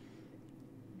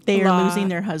they are losing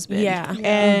their husband. Yeah.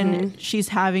 And she's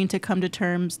having to come to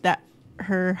terms that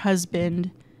her husband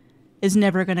is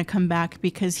never going to come back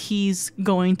because he's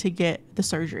going to get the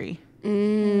surgery.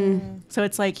 So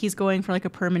it's like he's going for like a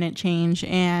permanent change,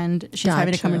 and she's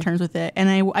having to come to terms with it. And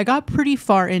I got pretty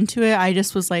far into it. I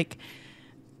just was like,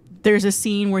 there's a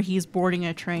scene where he's boarding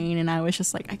a train, and I was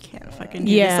just like, I can't fucking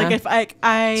do this. Like, if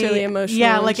it's really emotional.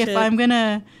 Yeah, like if I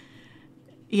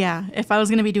was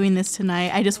gonna be doing this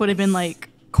tonight, I just would have been like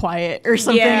quiet or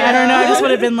something. Yeah. I don't know. I just would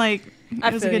have been like,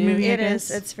 it was a good movie. It is.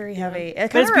 It's very heavy.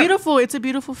 But it's beautiful. It's a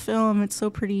beautiful film. It's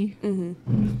so pretty.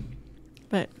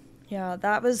 But yeah,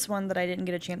 that was one that I didn't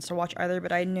get a chance to watch either.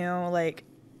 But I know, like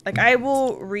I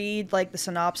will read like the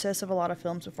synopsis of a lot of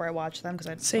films before I watch them because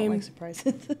I just don't like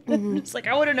surprises. It's like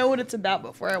I want to know what it's about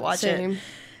before I watch it.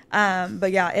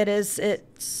 But yeah, it is.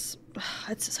 It's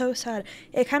so sad.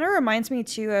 It kind of reminds me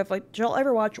too of like, did y'all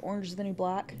ever watch Orange is the New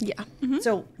Black? Yeah.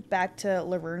 So back to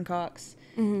Laverne Cox.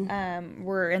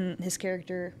 Where in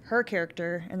her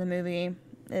character in the movie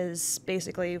is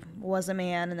basically was a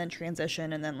man and then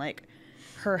transitioned, and then like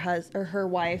her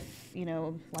wife, you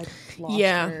know, like lost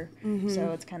her.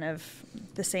 So it's kind of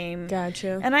the same.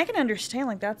 Gotcha. And I can understand,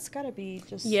 like, that's got to be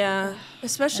just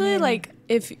especially like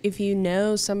if you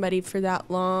know somebody for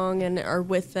that long and are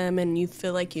with them and you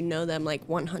feel like you know them like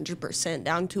 100%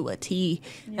 down to a T,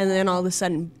 and then all of a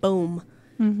sudden, boom.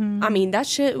 I mean, that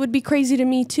shit would be crazy to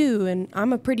me too, and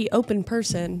I'm a pretty open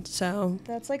person, so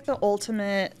that's like the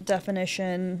ultimate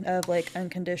definition of like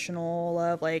unconditional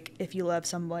love. Like, if you love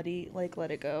somebody, like, let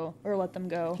it go or let them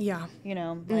go. Yeah, you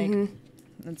know, like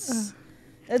it's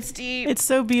deep. it's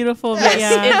so beautiful. But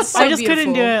yeah, it's so I just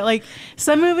couldn't do it. Like,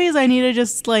 some movies, I need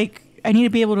to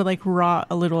be able to like rot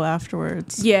a little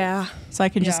afterwards. Yeah, so I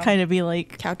can just kind of be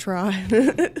like couch rot.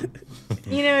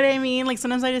 You know what I mean? Like,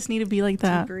 sometimes I just need to be like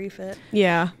that. Grief it.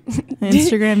 Yeah. My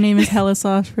Instagram name is Hella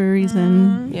Sauce for a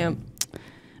reason. Yep.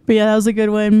 But yeah, that was a good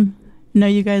one. I know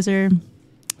you guys are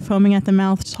foaming at the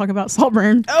mouth to talk about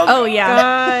Saltburn. Oh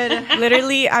yeah. God.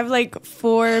 Literally, I have like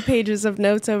 4 pages of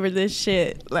notes over this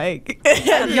shit. Like,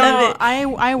 no,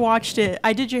 I watched it.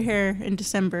 I did your hair in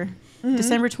December.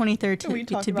 December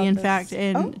 23rd to be in fact,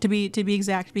 and to be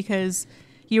exact, because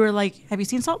you were like, have you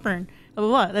seen Saltburn? Blah,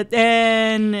 blah, blah.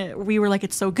 And we were like,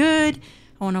 it's so good.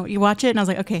 I want to you watch it. And I was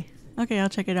like, okay, I'll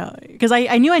check it out. Because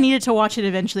I knew I needed to watch it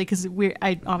eventually, because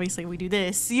obviously we do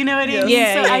this. You know what I mean?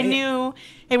 Yeah, so I knew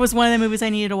it was one of the movies I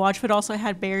needed to watch, but also I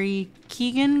had Barry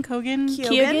Keoghan.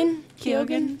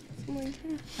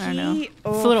 I don't know. He's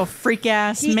A little freak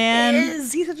ass man.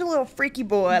 He's such a little freaky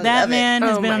boy. I That love man it.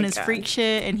 has Oh been my on his God. freak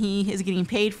shit, and he is getting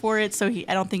paid for it. So I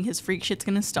don't think his freak shit's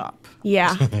gonna stop.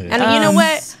 Yeah. And you know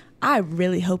what? I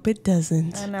really hope it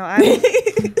doesn't. I know.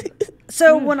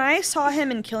 So when I saw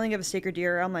him in Killing of a Sacred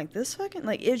Deer, I'm like, this fucking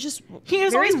like it's just He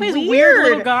very always plays weird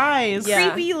little guys.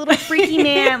 Yeah. creepy little freaky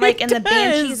man, like in the does.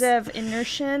 Banshees of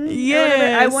Inisherin.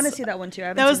 Yes. I want to see that one too. I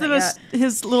haven't That was seen the that most. yet.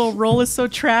 His little role is so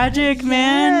tragic,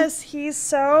 man. Yes, he's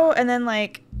so. And then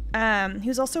like, he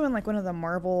was also in like one of the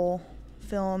Marvel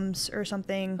films or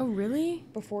something Oh, really?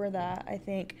 before that, I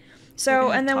think. Like So,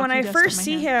 a and then when talking I dust on first my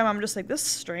see hand. him, I'm just like, this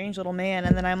strange little man.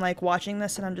 And then I'm like watching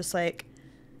this, and I'm just like,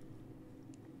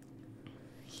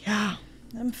 yeah,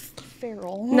 I'm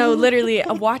feral. No, literally,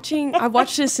 I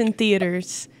watched this in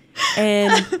theaters,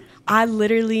 and I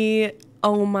literally,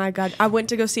 oh my God, I went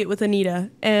to go see it with Anita,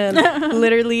 and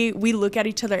literally, we look at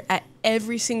each other at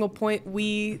every single point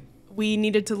we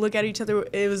needed to look at each other.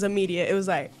 It was immediate. It was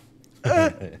like,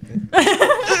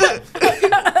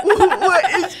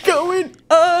 what is going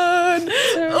on?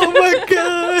 Oh my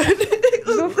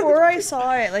God. Before I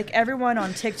saw it, like everyone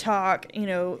on TikTok,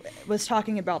 was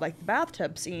talking about like the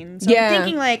bathtub scene. So Yeah. I'm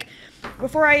thinking like,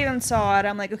 before I even saw it,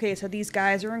 I'm like, okay, so these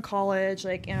guys are in college,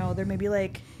 like, they're maybe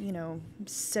like,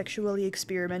 sexually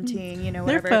experimenting, They're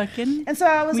whatever. fucking. And so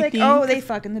I was we like, think. oh, they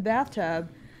fuck in the bathtub.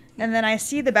 And then I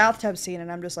see the bathtub scene,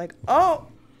 and I'm just like, oh,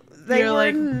 they You're were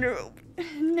like- no,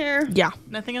 Yeah.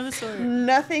 Nothing of the sort.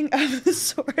 nothing of the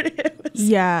sort. It was,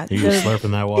 Yeah. He was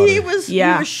slurping that water. he was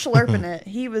Yeah. slurping it.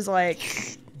 He was like,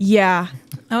 Yeah.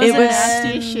 That was It the was-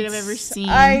 nastiest shit I've ever seen.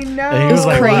 I know. And he was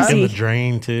like crazy. working the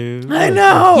drain too. I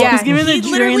know. Yeah. He's giving He the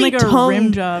drain literally like a tongued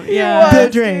rim job. He Yeah.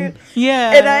 was, dude.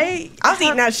 Yeah. And I was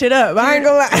eating that shit up. I ain't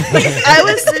gonna lie. I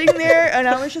was sitting there, and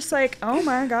I was just like, oh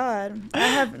my God, I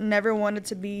have never wanted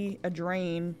to be a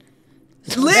drain.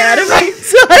 Literally.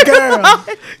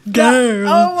 Girl.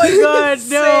 Oh my god,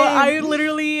 no. Same. I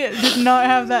literally did not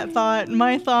have that thought.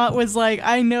 My thought was like,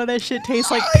 I know that shit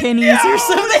tastes like pennies or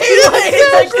something.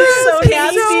 It's so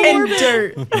nasty and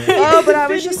dirt. Oh, but I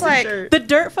was just like, The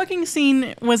dirt fucking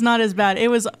scene was not as bad. It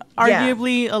was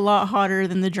arguably a lot hotter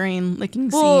than the drain licking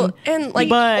Well, scene. and like,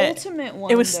 But ultimate one.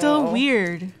 it was still though,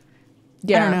 weird.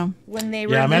 yeah. I don't know. when they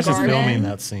were Yeah, in the imagine garden. filming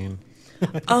that scene.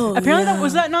 Oh, Apparently, yeah.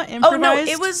 was that not Oh improvised?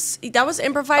 no, that was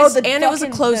improvised, the and it was a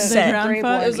fucking- closed the set. ground grave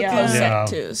fuck? one, It was a yeah. closed Yeah.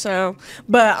 set too. So,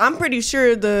 but I'm pretty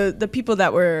sure the people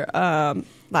that were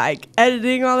like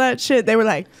editing all that shit, they were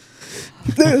like,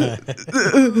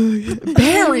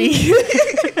 Barry,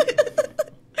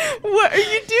 what are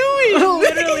you doing?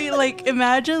 Literally, like,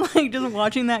 imagine like just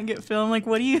watching that get filmed. Like,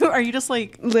 are you just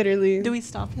like, Literally. do we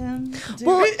stop him?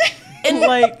 Well, And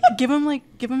like, give him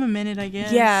a minute, I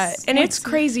guess. yeah, and Like, it's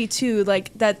crazy too,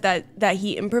 like that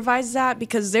he improvised that,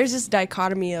 because there's this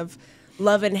dichotomy of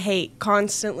love and hate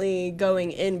constantly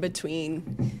going in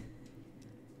between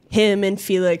him and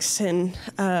Felix and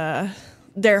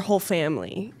their whole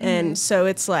family. And so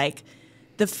it's like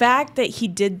the fact that he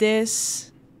did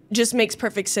this just makes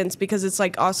perfect sense, because it's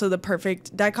like also the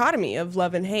perfect dichotomy of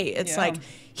love and hate. It's like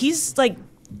he's like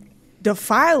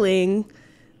defiling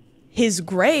his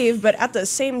grave, but at the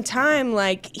same time,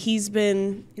 like he's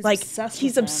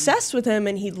obsessed with him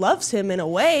and he loves him in a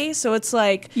way. So it's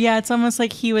like, Yeah, it's almost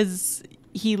like he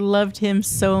loved him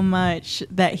so much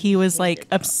that he was like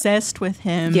obsessed with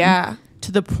him. yeah,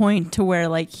 To the point to where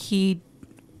like he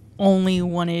only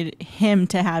wanted him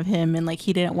to have him, and like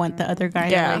he didn't want the other guy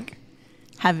Yeah. to like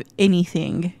have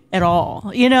anything at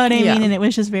all. You know what I Yeah. mean? And it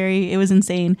was just it was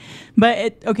insane.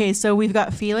 But okay, so we've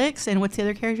got Felix, and what's the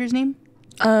other character's name?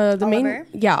 Oliver?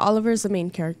 Oliver's the main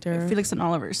character. Felix and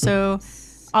Oliver. So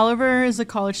Oliver is a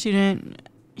college student.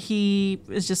 He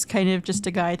is just kind of just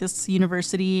a guy at this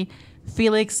university.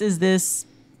 Felix is this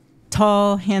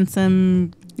tall,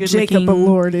 handsome, good-looking.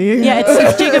 Elordi. Yeah,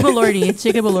 it's Jacob Elordi. It's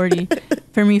Jacob Elordi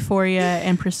from Euphoria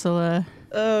and Priscilla.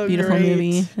 Oh, Beautiful great.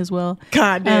 movie as well.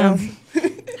 God damn.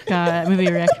 God, that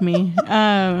movie wrecked me.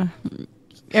 I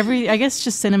guess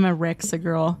just cinema wrecks a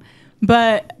girl.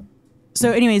 But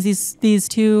so anyways, these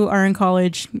two are in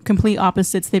college, complete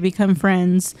opposites. They become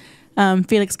friends.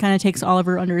 Felix kind of takes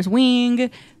Oliver under his wing,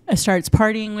 starts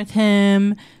partying with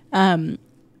him.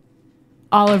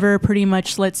 Oliver pretty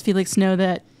much lets Felix know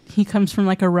that he comes from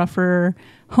like a rougher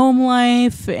home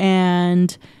life,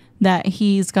 and that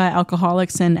he's got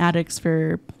alcoholics and addicts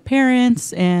for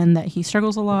parents, and that he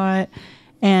struggles a lot.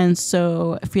 And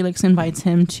so Felix invites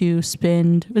him to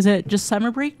spend, was it just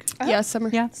summer break? Yeah, summer.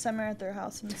 Yeah. Summer at their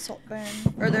house in Saltburn,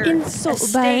 or their In estate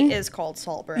Saltburn. is called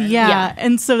Saltburn. Yeah. Yeah.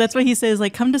 And so that's what he says,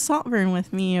 like, come to Saltburn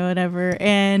with me or whatever.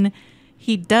 And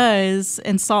he does,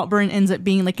 and Saltburn ends up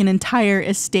being like an entire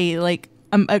estate, like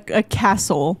a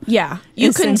castle. Yeah,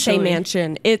 you couldn't say essentially.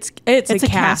 mansion. It's a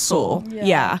castle.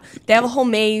 Yeah. They have a whole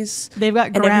maze. They've got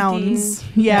and grounds.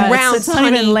 everything. Yeah, Grounds, it's not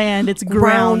honey. even land. It's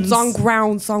grounds.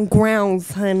 Grounds on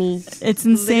grounds, honey. It's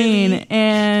insane. Literally.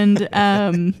 And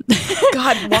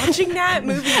God, watching that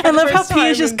movie. I love how P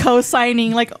is just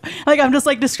co-signing. Like I'm just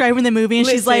like describing the movie, and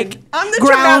she's like, I'm the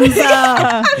grounds.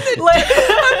 I'm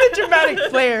the dramatic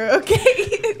player.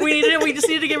 Okay. We just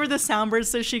need to give her the soundboard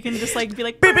so she can just like be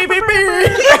like, beep, beep, beep, beep.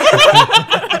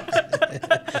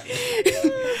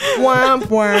 Womp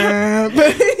womp.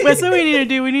 That's what we need to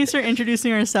do. We need to start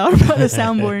introducing ourselves on the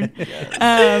soundboard.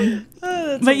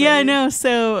 But yeah, no.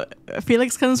 So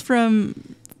Felix comes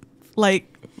from like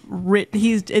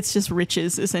it's just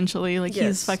riches essentially. Like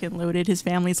he's fucking loaded. His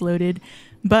family's loaded,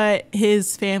 but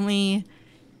his family.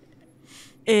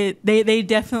 They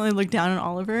definitely look down on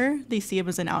Oliver. They see him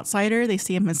as an outsider. They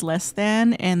see him as less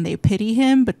than, and they pity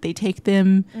him. But they take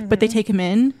him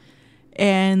in,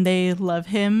 and they love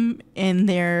him in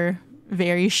their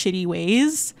very shitty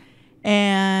ways.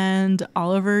 And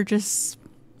Oliver just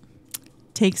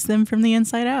takes them from the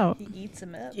inside out. He eats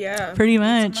them up. Yeah. Pretty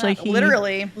much, like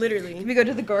literally. Literally. We go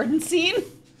to the garden scene.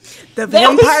 The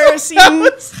vampire scene.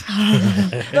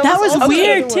 That was okay.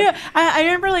 weird too. I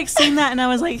remember like seeing that, and I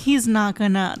was like, they're not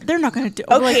gonna do.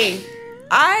 Okay.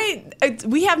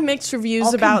 We have mixed reviews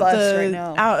I'll about combust the. right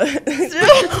now. I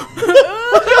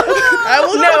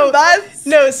will combust.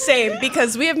 No, same,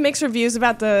 because we have mixed reviews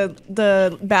about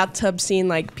the bathtub scene.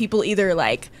 Like people either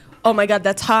like, oh my god,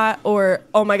 that's hot, or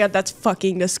oh my god, that's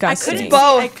fucking disgusting. It's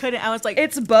both. I couldn't. I was like,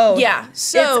 It's both. Yeah.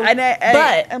 So,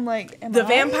 but I'm like, the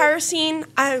vampire scene,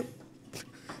 oh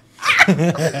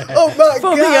my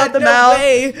foaming out the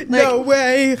mouth. No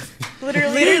way.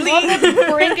 Literally on the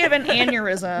brink of an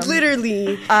aneurysm.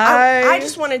 Literally. I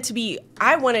just wanted to be.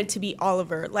 I wanted to be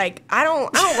Oliver. Like I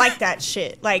don't like that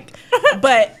shit. Like,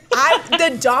 but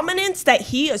the dominance that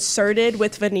he asserted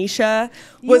with Venetia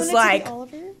was like.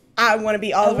 I want to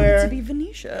be Oliver. I want to be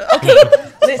Venetia. Okay,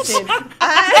 listen.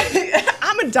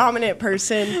 I'm a dominant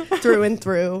person through and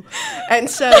through. And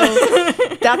so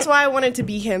that's why I wanted to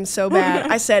be him so bad.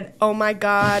 I said, oh my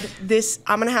God, I'm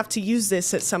going to have to use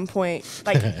this at some point.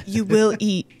 Like, you will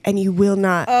eat and you will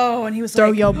not And he was throw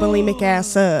like, your bulimic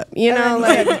ass up. You know,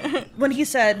 like. When he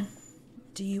said,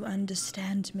 do you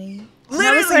understand me? Literally.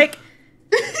 And I was like,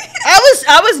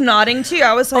 I was nodding too.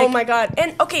 I was like, Oh my God.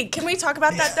 And okay, can we talk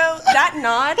about that though? That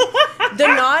nod, the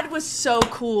nod was so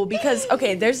cool because,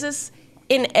 okay, there's this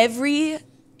in everything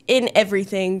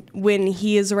when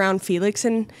he is around Felix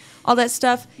and all that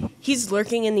stuff, he's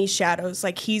lurking in these shadows.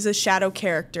 Like he's a shadow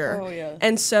character. Oh, yeah.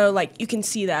 And so like you can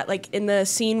see that like in the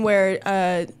scene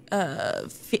where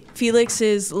Felix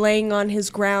is laying on his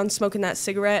ground smoking that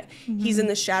cigarette. He's in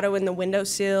the shadow in the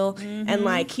windowsill and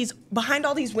like he's behind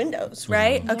all these windows,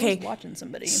 right? Okay. I was watching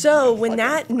somebody. So when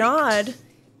that nod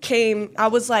came, I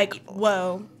was like,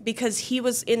 whoa, because he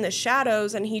was in the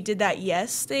shadows and he did that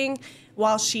yes thing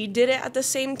while she did it at the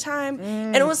same time.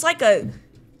 And it was like a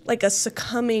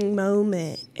succumbing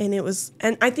moment,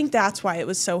 and I think that's why it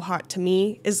was so hot to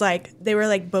me, is like they were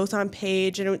like both on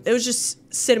page, and it was just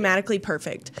cinematically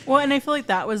perfect. well, and I feel like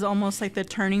that was almost like the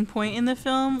turning point in the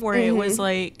film where it was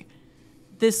like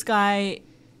this guy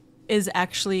is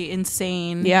actually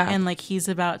insane, and like he's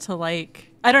about to like,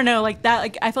 I don't know, like that,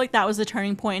 like I feel like that was the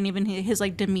turning point, and even his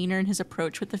like demeanor and his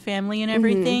approach with the family and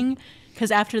everything,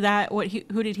 because after that,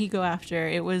 who did he go after?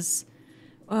 It was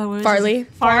Farley.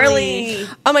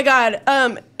 Oh my God.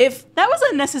 If that was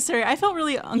unnecessary. I felt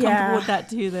really uncomfortable with that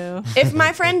too, though. if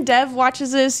my friend Dev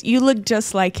watches this, you look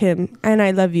just like him, and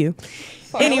I love you.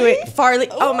 Anyway, Farley.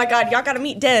 Oh my God, y'all gotta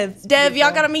meet Dev. Dev,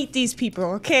 y'all gotta meet these people,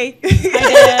 okay?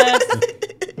 Hi,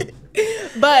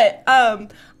 Dev. But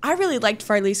I really liked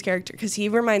Farley's character because he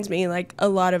reminds me like a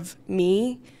lot of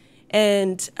me,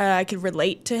 and I could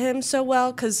relate to him so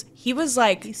well because he was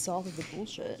like, he saw through the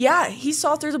bullshit. yeah, he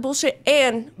saw through the bullshit,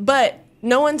 but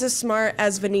no one's as smart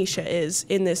as Venetia is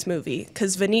in this movie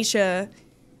because Venetia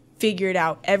figured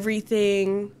out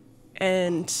everything,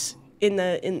 and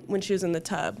when she was in the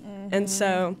tub, and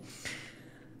so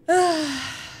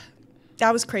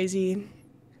that was crazy.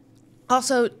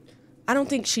 Also, I don't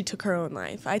think she took her own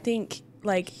life. I think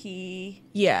like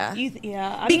yeah.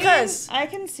 Because I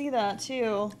can see that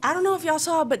too. I don't know if y'all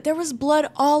saw, but there was blood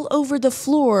all over the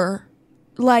floor.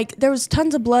 Like there was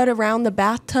tons of blood around the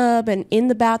bathtub and in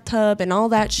the bathtub and all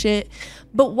that shit.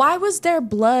 But why was there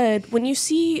blood when you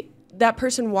see that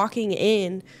person walking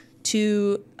in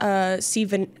to see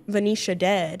Venetia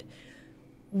dead?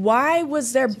 Why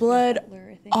was there blood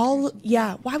all?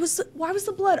 Yeah. Why was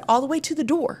the blood all the way to the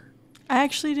door? I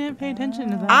actually didn't pay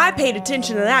attention to that. I paid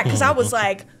attention to that because I was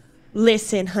like,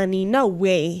 listen, honey, no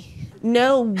way.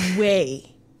 No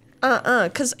way.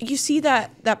 Because you see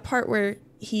that part where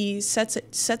he sets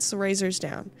the razors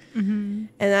down. And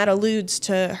that alludes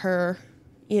to her,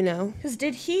 you know. Because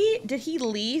did he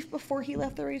leave before he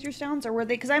left the razor stones, or were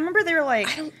they? Because I remember they were like,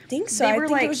 I don't think so. They I were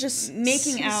think like it was just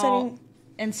making out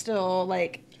and still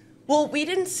like. Well, we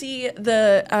didn't see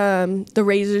the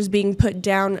razors being put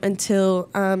down until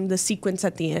the sequence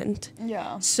at the end.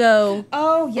 Yeah. So.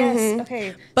 Oh yes.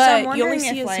 Okay. But so I'm you only wondering see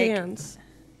if, his like, hands.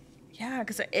 Yeah,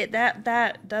 because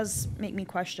that does make me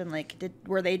question. Like,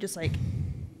 were they just like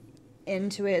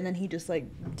into it, and then he just like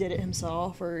did it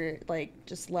himself, or like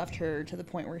just left her to the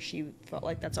point where she felt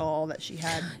like that's all that she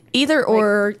had, Either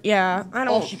or, yeah. I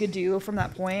all don't. she could do from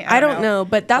that point. I don't know,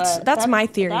 but that's my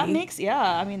theory. That makes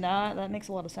I mean that makes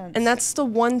a lot of sense. And that's the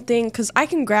one thing, because I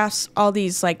can grasp all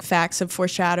these like facts of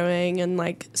foreshadowing and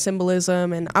like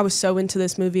symbolism, and I was so into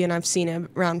this movie, and I've seen it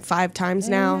around 5 times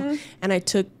now, and I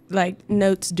took like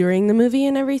notes during the movie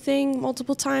and everything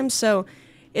multiple times. So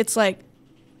it's like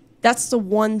that's the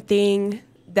one thing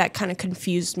that kind of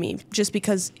confused me, just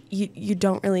because you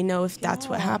don't really know if that's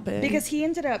what happened. Because he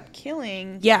ended up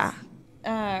killing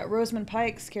Rosamund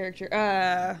Pike's character,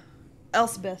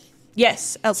 Elspeth.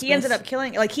 Yes, Elspeth. He ended up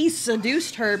killing, like, he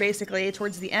seduced her basically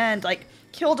towards the end, like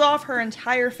killed off her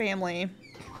entire family,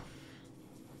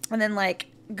 and then like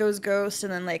goes ghost,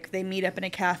 and then like they meet up in a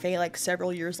cafe like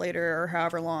several years later or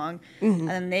however long, and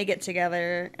then they get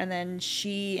together, and then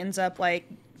she ends up like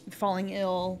falling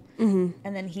ill, and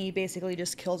then he basically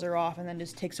just kills her off, and then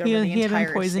just takes over the entire He had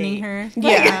been poisoning estate. her.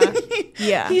 Yeah.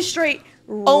 Yeah. He straight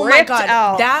Oh my ripped god,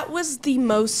 out that was the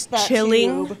most that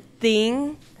chilling tube.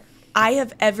 thing I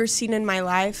have ever seen in my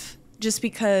life, just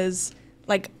because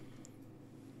like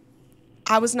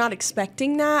I was not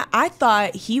expecting that. I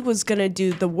thought he was gonna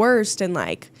do the worst and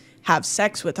like have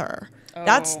sex with her.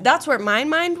 That's where my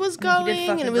mind was going. He did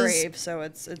fuck and a it was grave, so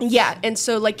it's yeah, and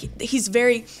so like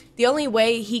the only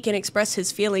way he can express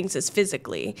his feelings is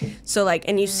physically. So like,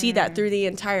 and you see that through the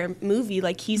entire movie.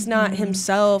 Like he's not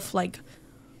himself like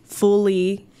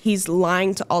fully. He's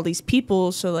lying to all these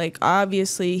people. So like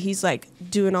obviously he's like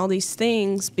doing all these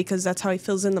things because that's how he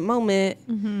feels in the moment,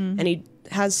 and he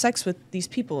has sex with these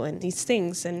people and these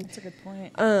things. And That's a good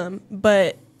point.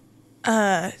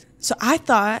 so I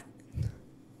thought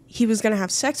he was going to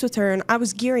have sex with her, and I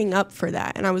was gearing up for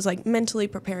that, and I was like mentally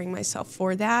preparing myself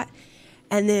for that.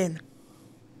 And then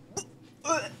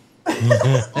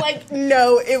like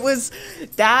no, it was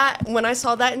that when I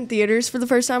saw that in theaters for the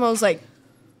first time, I was like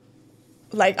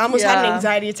I almost had an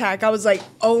anxiety attack. I was like,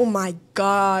 oh my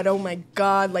god,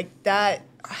 like that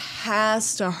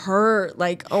has to hurt.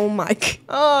 Like, oh my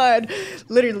god,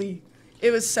 literally,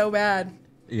 it was so bad.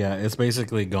 Yeah, it's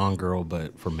basically Gone Girl,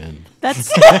 but for men.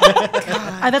 That's so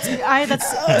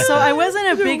I wasn't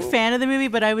a big fan of the movie,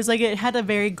 but I was like, it had a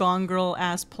very Gone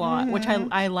Girl-ass plot, which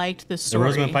I liked the story. The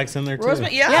Rosamund Pike's in there too.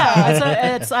 Maybe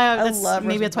that's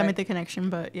why I made the connection,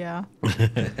 but yeah.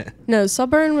 No,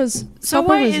 Saltburn was. So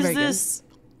Saltburn was very good.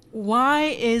 why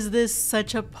is this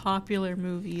such a popular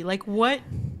movie? Like, what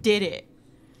did it?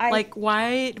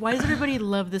 Why does everybody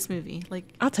love this movie?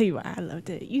 Like, I'll tell you why I loved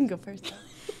it. You can go first.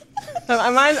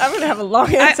 I'm gonna have a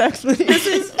long ass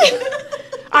explanation.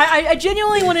 I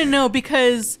genuinely want to know,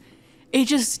 because it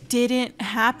just didn't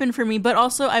happen for me. But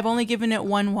also, I've only given it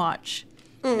one watch,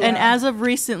 and as of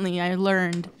recently, I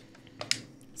learned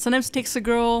sometimes it takes a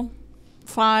girl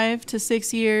 5 to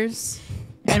 6 years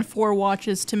and 4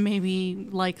 watches to maybe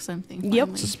like something. Yep.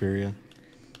 Finally. Suspiria.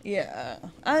 Yeah,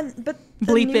 but the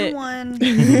Bleep new it. one,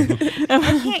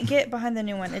 I can't get behind the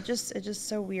new one. It's just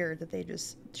so weird that they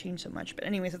just changed so much. But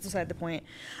anyways, that's beside the point.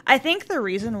 I think the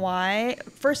reason why,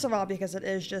 first of all, because it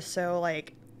is just so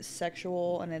like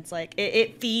sexual, and it's like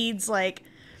it feeds like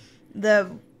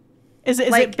the. Is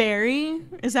it Barry?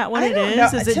 Is that what it is? know.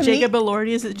 Is it To Jacob me, Elordi?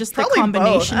 Is it just the probably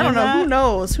combination? both. I don't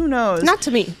know. Of Who knows? Not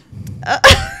to me.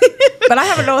 But I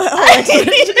have no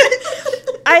explanation.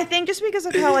 I think just because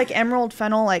of how like Emerald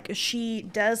Fennell, like she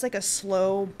does like a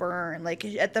slow burn, like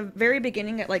at the very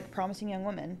beginning, at like Promising Young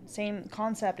Woman, same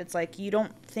concept. It's like you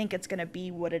don't think it's gonna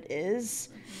be what it is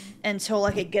until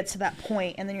like it gets to that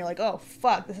point, and then you're like, oh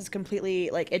fuck, this is completely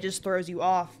like it just throws you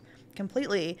off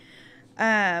completely,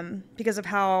 because of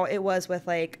how it was with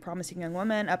like Promising Young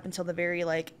Woman up until the very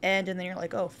like end, and then you're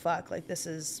like, oh fuck, like this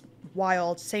is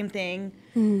wild. Same thing,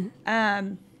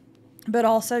 but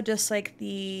also just like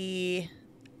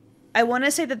I want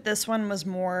to say that this one was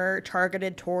more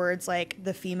targeted towards like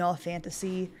the female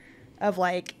fantasy of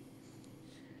like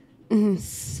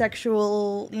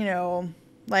sexual,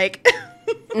 like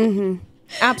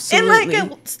Absolutely. In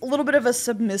like a little bit of a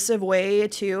submissive way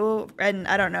too. And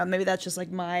I don't know, maybe that's just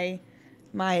like my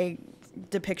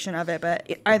depiction of it,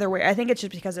 but either way, I think it's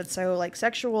just because it's so like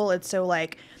sexual. It's so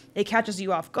like it catches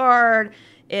you off guard.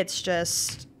 It's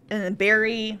just, and then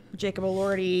Barry, Jacob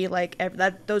Elordi, like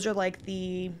that. Those are like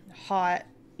the hot,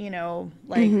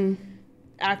 like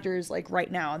actors like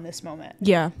right now in this moment.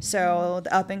 Yeah. So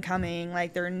the up and coming,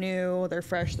 like they're new, they're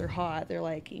fresh, they're hot, they're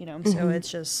like So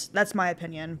it's just, that's my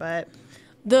opinion, but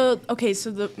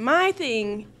my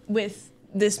thing with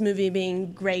this movie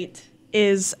being great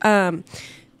is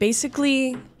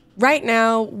basically right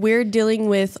now we're dealing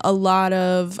with a lot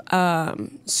of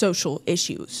social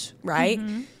issues, right?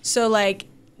 So like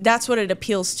that's what it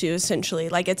appeals to essentially.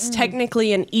 Like it's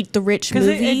technically an eat the rich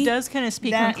movie. Because it does kind of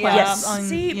speak on class.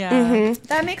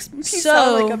 That makes me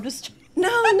sound like I'm just... No.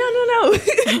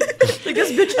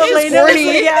 Because bitch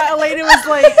Alaina was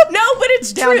like, no, but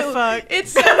it's down true. fuck.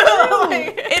 It's so true.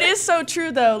 It is so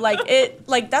true though.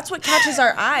 Like that's what catches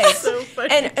our eyes. So funny.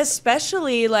 And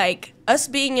especially like us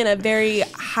being in a very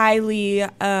highly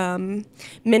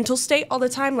mental state all the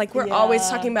time. Like we're always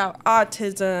talking about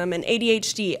autism and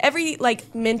ADHD. Every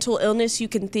like mental illness you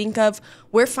can think of,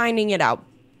 we're finding it out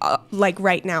like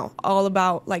right now, all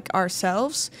about like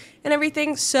ourselves and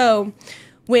everything. So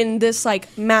when this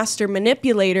like master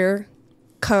manipulator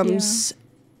comes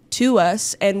to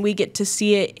us and we get to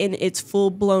see it in its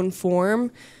full-blown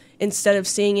form instead of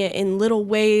seeing it in little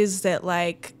ways that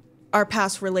like our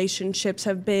past relationships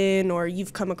have been, or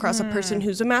you've come across a person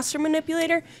who's a master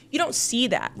manipulator, you don't see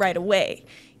that right away.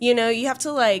 You have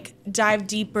to like dive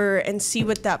deeper and see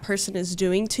what that person is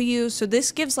doing to you. So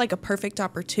this gives like a perfect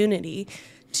opportunity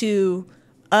to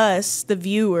us, the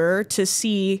viewer, to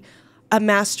see a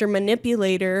master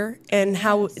manipulator and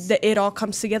how it all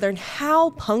comes together and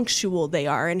how punctual they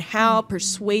are and how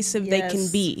persuasive they can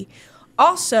be.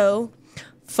 Also,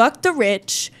 fuck the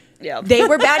rich. Yep. They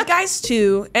were bad guys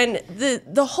too. And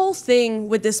the whole thing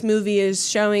with this movie is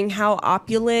showing how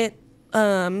opulent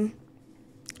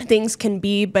things can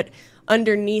be, but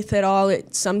underneath it all,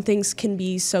 some things can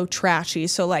be so trashy.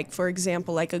 So like, for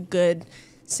example, like a good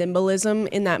symbolism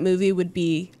in that movie would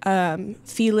be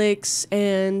Felix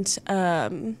and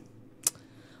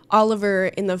Oliver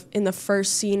in the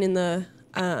first scene in the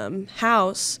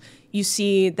house. You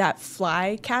see that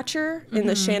fly catcher in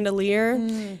the chandelier,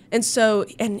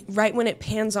 and right when it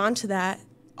pans onto that,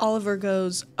 Oliver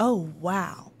goes, "Oh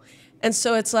wow!" And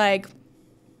so it's like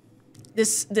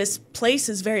this place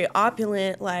is very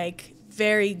opulent, like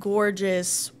very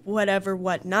gorgeous, whatever,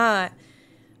 whatnot,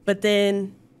 but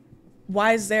then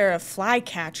why is there a fly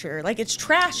catcher? Like it's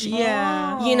trashy.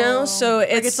 Yeah. So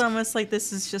it's almost like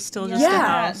this is just still just a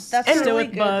house. That's and really still with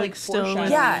good, bugs, like, still with,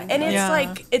 foreshadowing. and it's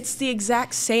like it's the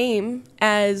exact same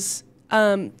as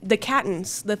the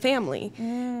Cattons, the family.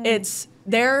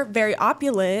 They're very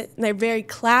opulent, they're very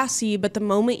classy, but the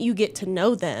moment you get to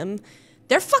know them,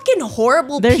 they're fucking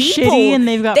horrible they're people. Shitty and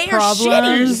they've got they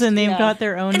problems and they've got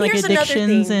their own and like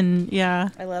addictions and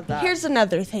I love that. Here's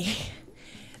another thing.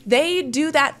 They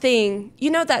do that thing,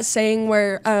 that saying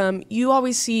where you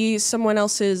always see someone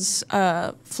else's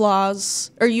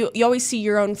flaws, or you always see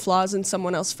your own flaws in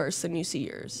someone else first, then you see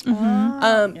yours.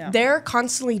 They're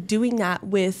constantly doing that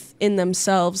within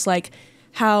themselves, like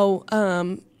how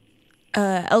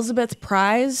Elizabeth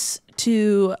Prize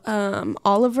to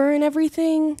Oliver and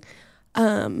everything,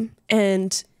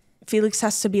 and Felix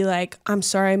has to be like, "I'm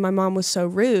sorry, my mom was so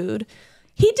rude."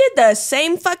 He did the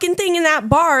same fucking thing in that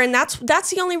bar, and that's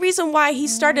the only reason why he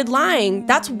started lying.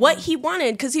 That's what he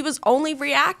wanted, because he was only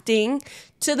reacting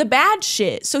to the bad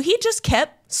shit. So he just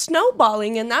kept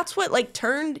snowballing, and that's what like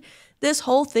turned this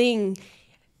whole thing.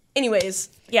 Anyways,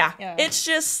 yeah. It's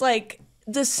just like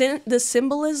the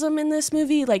symbolism in this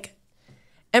movie. Like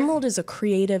Emerald is a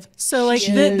creative. So like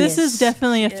this is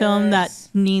definitely a film that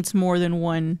needs more than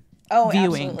one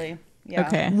viewing. Absolutely. Yeah.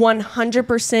 Okay.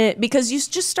 100%, because you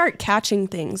just start catching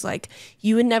things like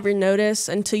you would never notice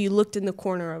until you looked in the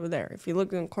corner over there. If you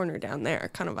look in the corner down there,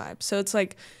 kind of vibe. So it's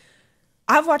like,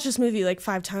 I've watched this movie like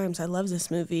 5 times. I love this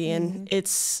movie, and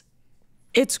it's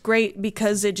great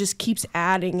because it just keeps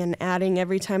adding and adding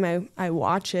every time I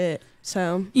watch it.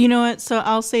 So you know what? So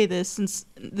I'll say this, since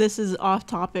this is off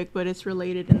topic, but it's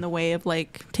related in the way of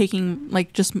like taking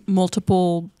like just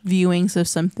multiple viewings of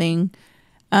something.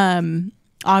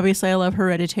 Obviously, I love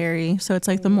Hereditary, so it's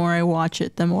like the more I watch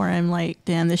it, the more I'm like,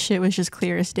 damn, this shit was just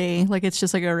clear as day. Like it's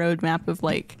just like a roadmap of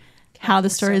like how the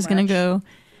story is gonna go.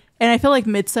 And I feel like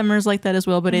Midsummer's like that as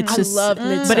well, but it's just, I love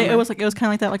Midsummer. but it was kind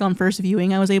of like that. Like on first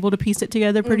viewing, I was able to piece it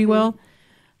together pretty well.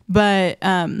 But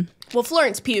well,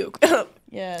 Florence Pugh,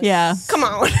 Yes. Yeah. Come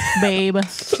on. Babe.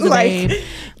 The Like, babe.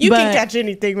 you But- can catch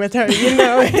anything with her, you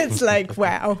know? It's like,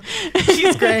 wow,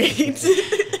 she's great.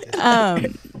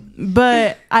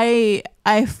 But I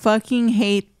fucking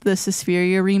hate the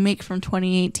Suspiria remake from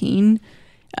 2018.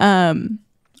 But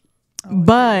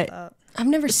I've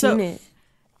never So- seen it.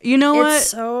 you know what? It's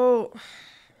so.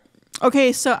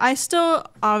 Okay, so I still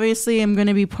obviously am going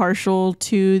to be partial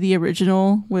to the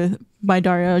original by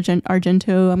Dario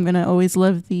Argento. I'm going to always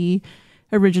love the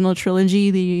original trilogy,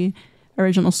 the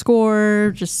original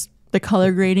score, just the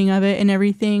color grading of it and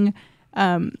everything.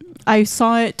 I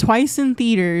saw it twice in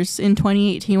theaters in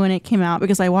 2018 when it came out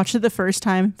because I watched it the first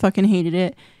time, fucking hated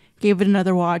it, gave it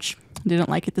another watch, didn't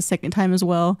like it the second time as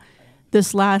well.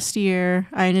 This last year,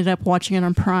 I ended up watching it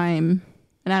on Prime.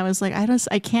 And I was like,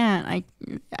 I can't.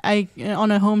 I on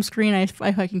a home screen, I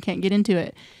fucking can't get into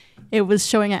it. It was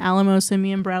showing at Alamos, and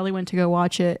me and Bradley went to go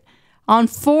watch it. On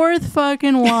fourth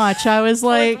fucking watch, I was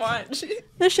like,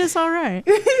 this shit's all right.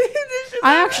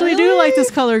 I actually do like this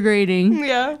color grading.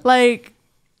 Yeah. Like,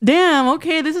 damn,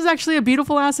 okay, this is actually a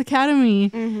beautiful ass Academy.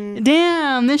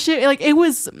 Damn, this shit, like, it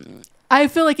was, I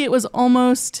feel like it was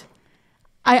almost,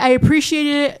 I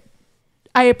appreciated it.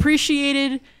 I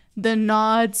appreciated the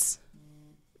nods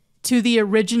to the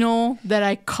original that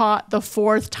I caught the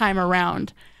fourth time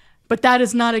around. But that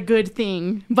is not a good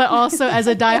thing. But also, as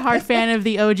a diehard fan of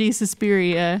the OG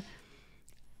Suspiria,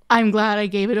 I'm glad I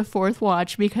gave it a fourth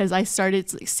watch because I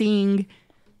started seeing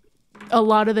a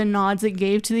lot of the nods it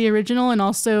gave to the original, and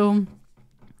also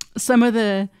some of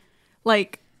the,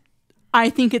 like, I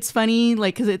think it's funny,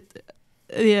 like, because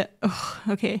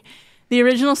okay. The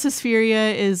original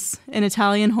Suspiria is an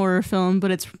Italian horror film,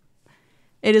 but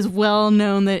it is well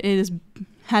known that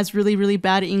has really, really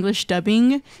bad English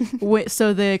dubbing.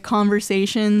 So the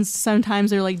conversations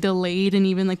sometimes are like delayed, and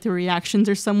even like the reactions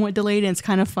are somewhat delayed, and it's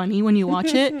kind of funny when you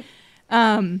watch it.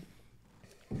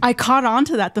 I caught on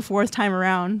to that the fourth time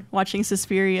around watching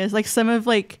Suspiria. Like some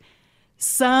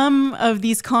of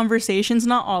these conversations,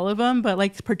 not all of them, but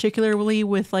like particularly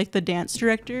with like the dance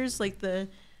directors, like the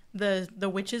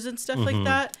witches and stuff like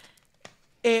that.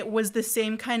 It was the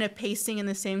same kind of pacing and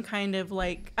the same kind of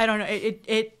like, I don't know.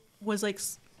 It was like,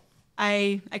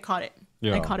 I caught it.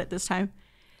 Yeah. I caught it this time.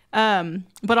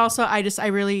 But also I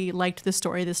really liked the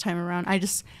story this time around. I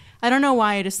don't know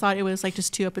why. I just thought it was like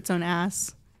just too up its own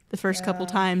ass the first couple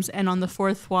times. And on the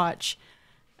fourth watch,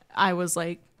 I was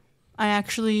like,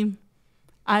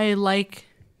 I like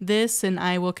this, and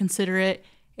I will consider it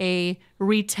a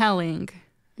retelling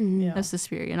of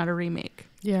Suspiria, not a remake.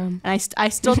 Yeah. And I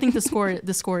still think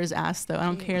the score is ass, though. I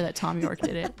don't care that Tom York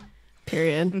did it.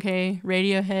 Period. Okay.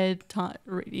 Radiohead.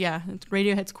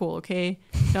 Radiohead's cool. Okay.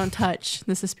 Don't touch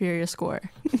the Suspiria score.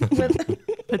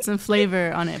 Put some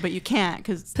flavor on it, but you can't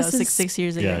because that was six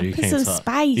years ago. Yeah, you Put can't some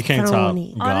spice. You can't top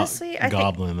Honestly, I think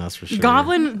Goblin. That's for sure.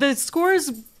 Goblin. The score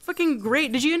is fucking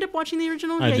great. Did you end up watching the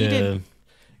original? I Yeah, did. You did.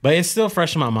 But it's still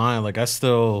fresh in my mind. Like I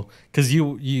still, because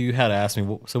you had asked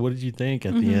me, so what did you think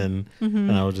at the end?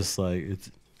 And I was just like,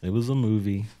 it was a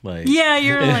movie. Like Yeah,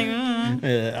 you're like.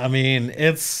 I mean,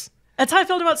 it's. That's how I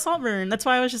felt about Saltburn. That's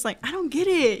why I was just like, I don't get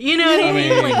it. You know what I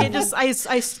mean? Like it just,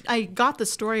 I got the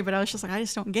story, but I was just like, I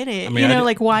just don't get it. I mean,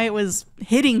 like why it was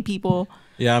hitting people.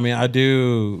 Yeah, I mean, I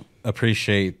do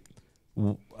appreciate.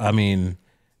 I mean,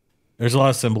 there's a lot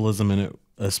of symbolism in it,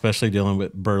 especially dealing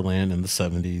with Berlin in the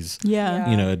 70s. Yeah.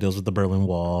 You know, it deals with the Berlin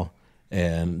Wall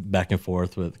and back and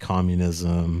forth with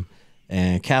communism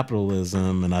and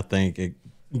capitalism, and I think it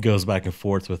goes back and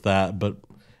forth with that, but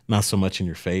not so much in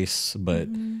your face, but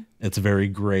it's very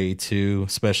gray too,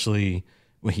 especially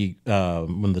when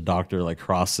the doctor like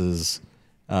crosses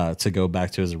to go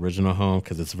back to his original home,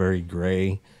 because it's very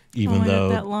gray, even though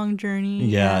that long journey.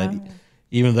 Yeah,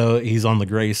 even though he's on the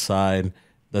gray side,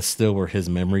 that's still where his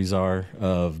memories are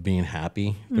of being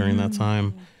happy during that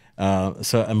time.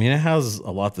 So I mean, it has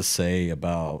a lot to say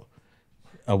about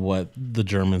what the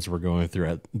Germans were going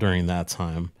through during that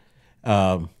time.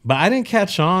 But I didn't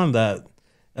catch on that.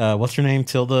 What's her name?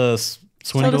 Tilda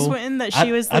Swinton. Tilda Swinton. That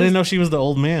she was. I didn't know she was the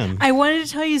old man. I wanted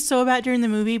to tell you so bad during the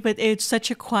movie, but it's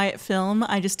such a quiet film.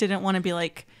 I just didn't want to be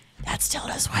like, that's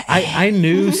Tilda Swinton. I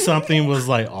knew something was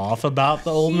like off about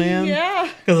the old man. Yeah.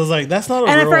 Because I was like, that's not a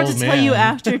and real old man. And I forgot to tell you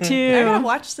after too. I gotta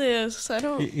watch this. I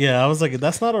don't. Yeah, I was like,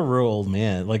 that's not a real old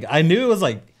man. Like I knew it was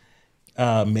like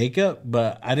makeup,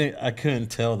 but I couldn't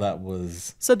tell that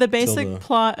was. So the basic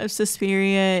plot of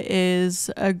Suspiria is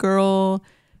a girl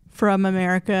from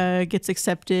America gets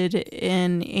accepted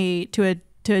to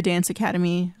a dance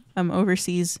academy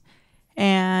overseas,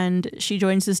 and she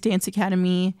joins this dance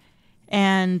academy,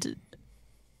 and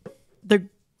the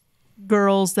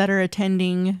girls that are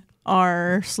attending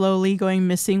are slowly going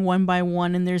missing one by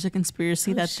one, and there's a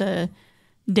conspiracy that the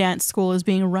dance school is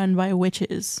being run by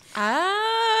witches.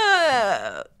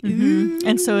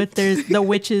 And so there's the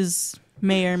witches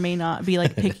may or may not be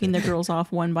like picking the girls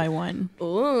off one by one.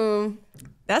 Ooh,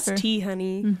 that's tea,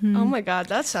 honey. Oh my god,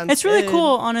 that sounds. It's really good.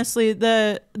 cool, honestly.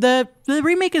 The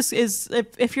remake is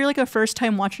if you're like a first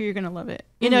time watcher, you're gonna love it.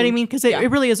 You know what I mean? Because it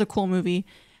really is a cool movie,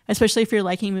 especially if you're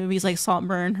liking movies like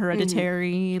Saltburn,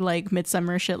 Hereditary, like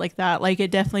Midsummer, shit like that. Like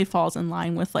it definitely falls in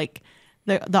line with like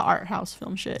the art house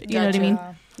film shit. You know what I mean?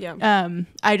 Yeah.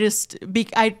 I just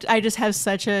have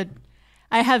such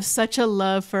a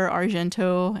love for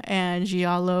Argento and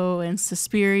Giallo and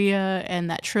Suspiria and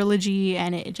that trilogy,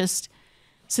 and it just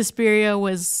Suspiria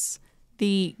was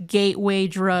the gateway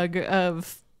drug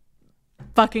of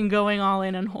fucking going all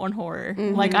in on horror.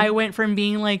 Like I went from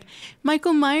being like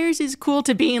Michael Myers is cool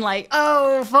to being like,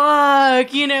 oh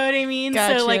fuck, you know what I mean?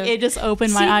 Gotcha. So like it just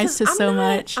opened my eyes to so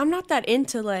much. I'm not that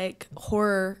into like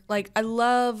horror. Like I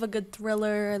love a good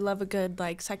thriller. I love a good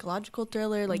like psychological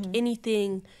thriller. Like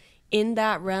anything in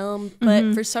that realm.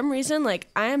 But for some reason, like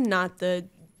I am not the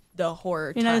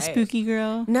horror. You're not a spooky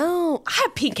girl. No, I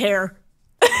have pink hair.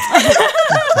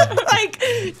 Like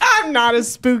I'm not a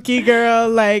spooky girl.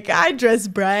 Like I dress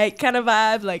bright kind of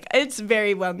vibe. Like it's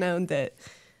very well known that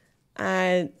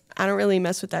I don't really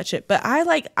mess with that shit. But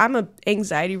I'm a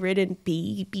anxiety ridden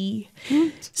baby.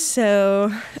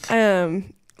 So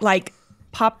like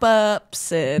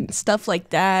pop-ups and stuff like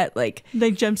that, like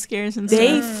jump scares and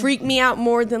they stuff. freak me out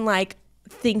more than like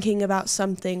thinking about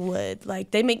something would.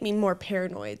 Like they make me more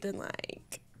paranoid than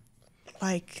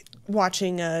like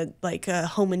watching a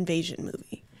home invasion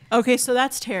movie. Okay, so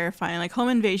that's terrifying. Like home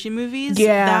invasion movies,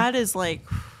 Yeah. that is like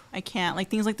I can't. Like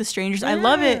things like The Strangers, I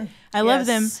love it. I love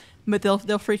them, but they'll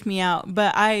freak me out.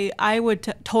 But I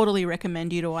would totally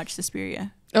recommend you to watch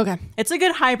Suspiria. Okay. It's a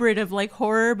good hybrid of like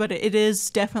horror, but it is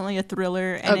definitely a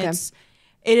thriller, and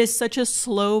it is such a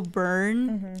slow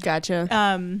burn. Gotcha.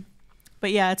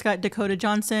 But yeah, it's got Dakota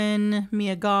Johnson,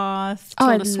 Mia Goth, I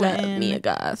Tilda Swinton. love Mia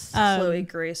Goth. Chloe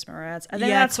Grace Moretz. I think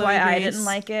that's Chloe why I Grace. didn't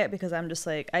like it, because I'm just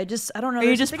like, I don't know. Are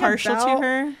you just partial to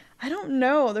her? I don't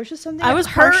know. There's just something. I was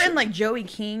her partial- and like Joey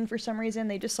King for some reason.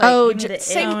 They just like give me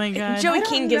the ick. Oh my God. Joey I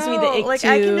King don't gives me the know. ick Like too.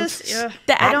 I can just.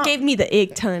 The I act don't- gave me the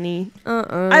ick, honey.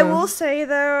 I will say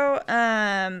though,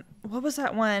 what was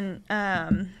that one?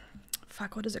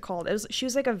 Fuck, what is it called? She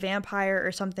was like a vampire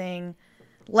or something.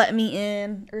 Let Me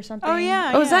In or something. Oh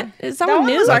yeah. Oh, yeah. is that one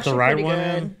new? was that actually the right pretty one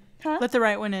good. in? Huh? Let the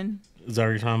right one in. Is that what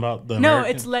you're talking about? The No,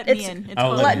 American? it's Let Me In. It's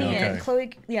called Let Me Me In, In. okay.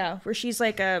 Chloe, where she's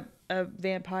like a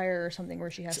vampire or something,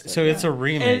 where she has to. So it's a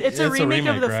remake. It's a remake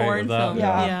of the right, foreign that? film.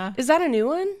 Yeah. Yeah. Is that a new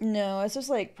one? No, it's just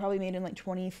like probably made in like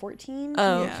 2014.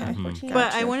 Oh, Yeah. okay. 2014.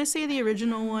 But I want to say the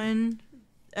original one,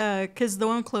 because the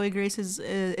one with Chloe Grace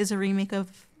is a remake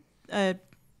of a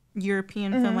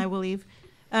European film, I believe.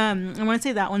 I want to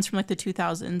say that one's from like the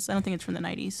 2000s. I don't think it's from the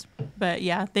 90s. But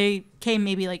yeah, they came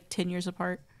maybe like 10 years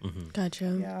apart.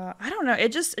 Gotcha. Yeah, I don't know. It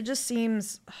just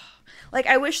seems like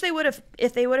I wish they would have,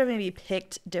 if they would have maybe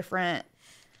picked different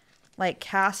like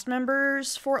cast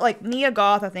members for, like Mia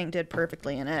Goth, I think did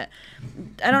perfectly in it.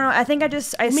 I don't know. I think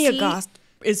Mia see, Goth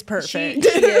is perfect. She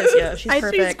is, yeah, she's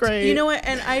perfect. She's great. You know what?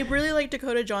 And I really like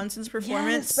Dakota Johnson's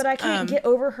performance. Yes, but I can't get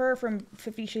over her from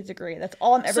 50 Shades of Grey. That's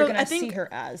all I'm ever So gonna I think- see her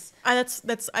as. I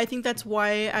think that's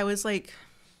why I was like,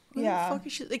 what Yeah. the fuck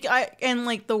is she? Like, and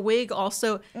like the wig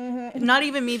also, not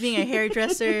even me being a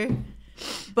hairdresser,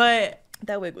 but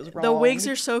That wig was wrong. the wigs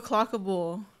are so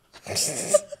clockable.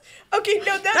 Okay,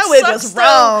 no, That wig was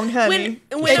wrong, honey.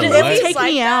 When It a just movie's take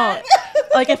like me that- out.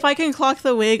 Like if I can clock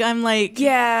the wig, I'm like,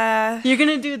 Yeah. you're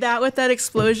gonna do that with that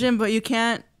explosion, but you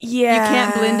can't. Yeah. You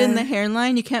can't blend in the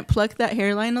hairline. You can't pluck that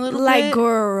hairline a little Like, bit.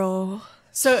 girl.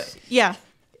 So yeah.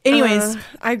 Anyways,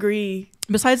 I agree.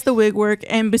 besides the wig work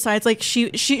and besides like she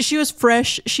was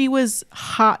fresh. She was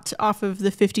hot off of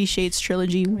the 50 Shades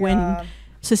trilogy when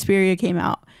Suspiria came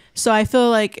out. So I feel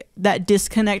like that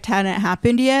disconnect hadn't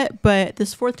happened yet, but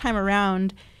this fourth time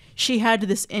around, she had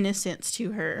this innocence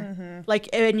to her. Like,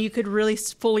 and you could really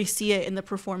fully see it in the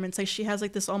performance. Like she has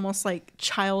like this almost like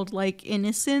childlike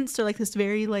innocence, or like this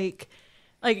very like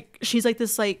she's like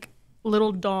this like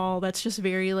little doll that's just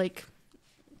very like,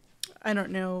 I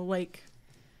don't know, like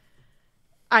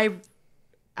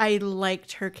I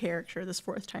liked her character this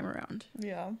fourth time around.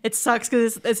 Yeah. It sucks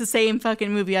because it's the same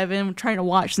fucking movie I've been trying to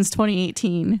watch since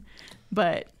 2018,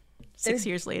 but 6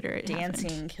 years later it Dancing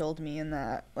happened. killed me in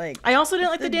that. Like I also didn't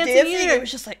like the dancing dancing, either. it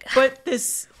was just like But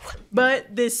this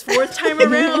fourth time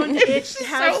around, it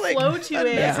had so, like, flow to it.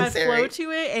 It had unnecessary. flow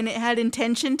to it, and it had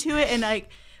intention to it. And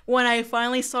when I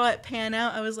finally saw it pan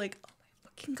out, I was like, oh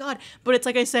fucking God. But it's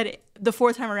like I said, the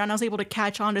fourth time around, I was able to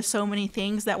catch on to so many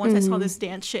things that once I saw this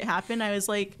dance shit happen, I was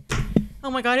like, oh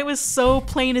my God, it was so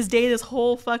plain as day, this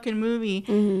whole fucking movie.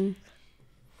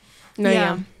 No,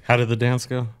 yeah. How did the dance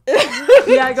go?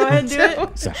 Yeah, go ahead and do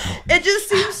it. It just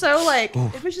seemed so like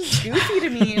it was just goofy to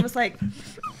me. It was like,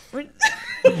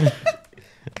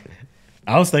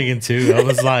 I was thinking too. I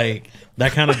was like,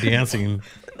 that kind of dancing.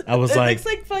 I was it like, looks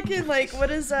like fucking like what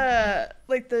is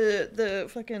like the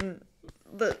fucking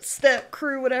the step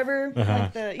crew whatever.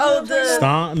 Like the, you know what I'm talking about?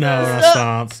 stomp? No, not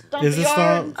stomp. Stomp Is it yard.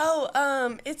 stomp?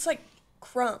 Oh, it's like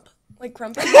crump. Like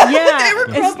crumping. Yeah. They were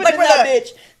crumping in that bitch.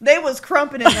 They was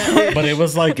crumping in that bitch. But it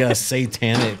was like a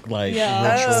satanic, like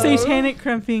ritual. Satanic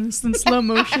crumpings in slow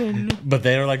motion. But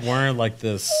they were like wearing like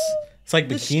this. It's like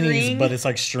bikinis, string. but it's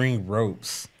like string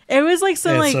ropes. It was like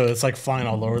some And like so it's like flying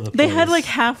all over the place. they had like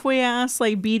halfway ass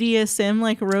like BDSM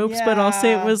like ropes, but also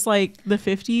it Yeah. was like the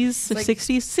 50s, Like-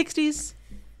 60s,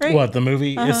 right? What, the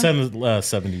movie? It's in the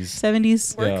 70s.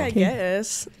 70s. Work, Yeah. I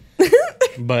guess.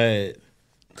 But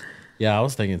yeah, I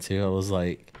was thinking too. I was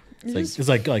like, it's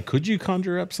like, could you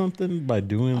conjure up something by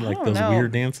doing like don't those know.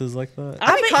 weird dances like that?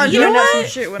 I be you conjuring know up some what?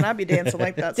 shit when I be dancing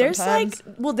like that There's sometimes.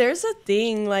 there's a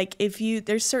thing like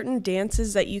there's certain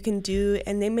dances that you can do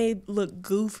and they may look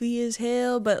goofy as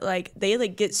hell, but like they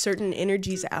like get certain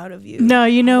energies out of you. No,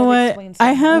 you know That what? explains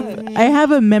I something.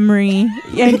 have a memory.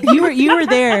 And you were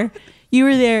there. You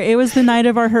were there. It was the night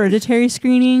of our Hereditary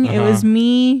screening. It was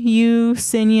me, you,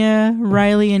 Senya,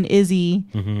 Riley, and Izzy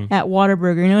at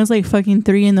Whataburger. And it was like fucking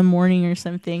 3 a.m. or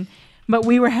something. But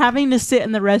we were having to sit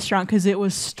in the restaurant because it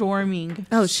was storming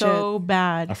so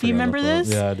bad. I Do you forgot remember about that.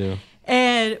 this? Yeah,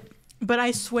 I do. But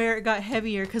I swear it got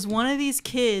heavier because one of these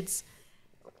kids,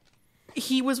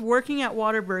 he was working at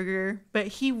Whataburger, but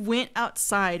he went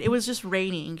outside. It was just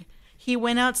raining. He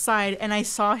went outside and I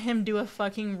saw him do a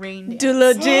fucking rain dance. Do a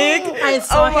little jig. I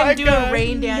saw him do a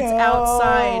rain dance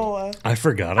outside. I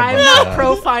forgot about I'm not that.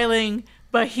 profiling,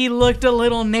 but he looked a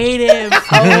little native.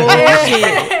 Oh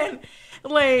shit!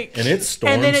 Like, And it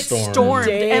stormed. and then it stormed,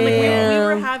 and like we Damn.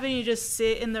 were having to just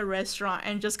sit in the restaurant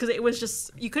and just because it was just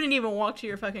you couldn't even walk to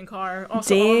your fucking car.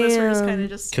 Also, all of us were just kind of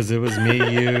just. Because it was me,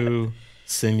 you,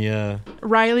 Senya,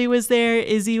 Riley was there,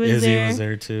 Izzy was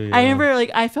there. too. I yeah. remember,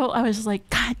 like, I was like,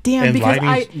 God damn, And because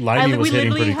Lightning was we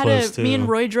hitting literally pretty had close, me and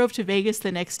too. Roy drove to Vegas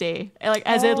the next day, like,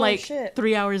 as in, like, shit.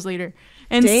 3 hours later.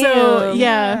 And so, Damn.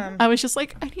 yeah, I was just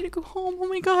like, I need to go home. Oh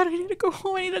my God, I need to go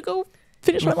home. I need to go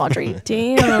finish my laundry.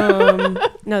 Damn.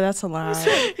 No, that's a lot.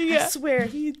 Yeah. I swear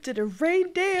he did a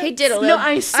rain dance. He did a No, little.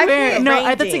 I swear. can't No, rain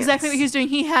that's dance. exactly what he was doing.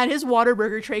 He had his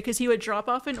Whataburger tray because he would drop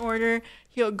off an order.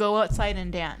 He would go outside and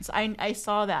dance. I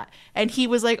saw that. And he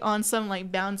was like on some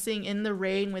like bouncing in the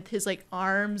rain with his like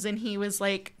arms and he was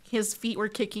like his feet were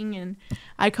kicking and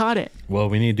I caught it. Well,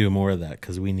 we need to do more of that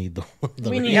because we need the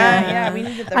We need, rain. yeah, we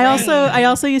needed the I rain.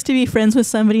 also used to be friends with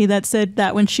somebody that said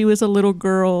that when she was a little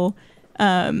girl,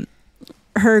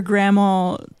 her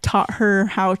grandma taught her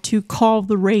how to call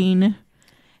the rain.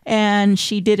 And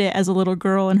she did it as a little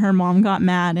girl, and her mom got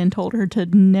mad and told her to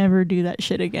never do that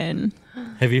shit again.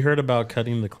 Have you heard about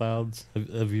cutting the clouds?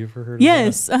 Have you ever heard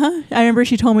Yes, I remember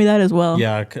she told me that as well. of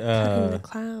that? in Yeah. the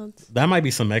clouds. That might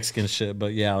be some Mexican shit,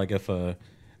 but yeah, like if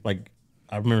like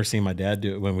I remember seeing my dad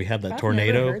do it when we had that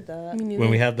tornado.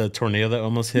 When we had the tornado that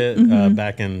almost hit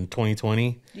back in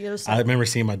 2020. I remember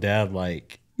seeing my dad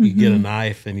like you get a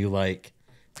knife and you like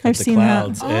cut I've the seen that.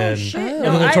 clouds Oh, and shit. and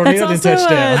No, then the I- tornado That's didn't also, touch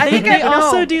down. I they think I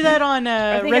also know. do that on think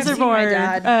I've seen my Reservoir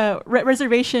dad.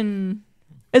 Reservation.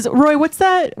 Is it, Roy? What's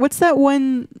that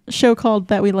one show called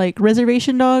that we like?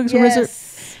 Reservation Dogs.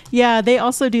 Yes. Yeah, they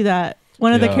also do that.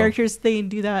 One of the Yeah. characters they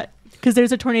do that because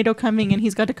there's a tornado coming and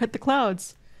he's got to cut the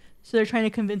clouds. So they're trying to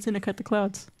convince him to cut the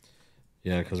clouds.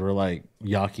 Yeah, because we're like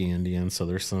Yaqui Indians, so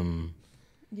there's some.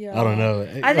 Yeah. I don't know.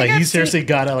 think Like he I've seriously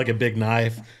got out like a big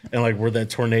knife, and like where that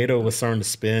tornado was starting to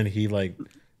spin, he like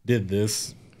did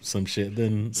some shit.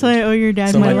 Then So I owe your dad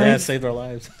so my my dad life. saved our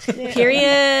lives. Period.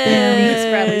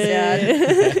 Thanks, Bradley's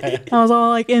dad. I was all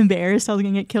like embarrassed I was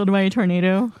gonna get killed by a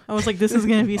tornado. I was like, this is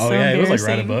gonna be so Oh yeah, it was embarrassing.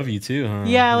 like right above you too, huh?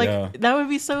 Yeah, like that would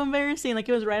be so embarrassing. Like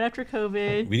it was right after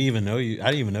COVID. we didn't even know you. I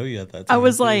didn't even know you at that time. I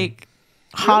was too. like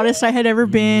hottest I had ever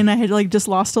been. I had like just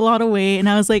lost a lot of weight and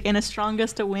I was like, and a strong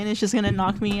gust of wind is just gonna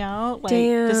knock me out. Like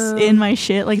just Damn. in my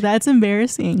shit. Like that's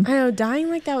embarrassing. I know, dying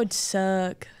like that would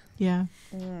suck. Yeah.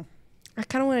 I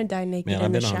kind of want to die naked Man, in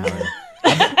I've the been on shower.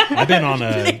 I've been on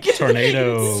a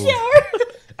tornado.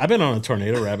 I've been on a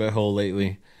tornado rabbit hole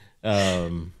lately.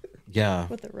 Yeah,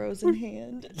 With a rose in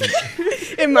hand.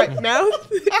 In my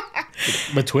mouth.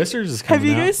 but Twisters is Have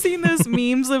coming you out. guys seen those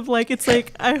memes of like it's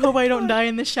like I hope I don't die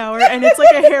in the shower and it's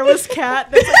like a hairless cat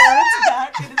that's like on its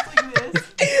back and it's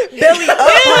like this. Belly up,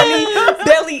 honey.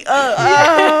 Belly up.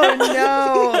 Oh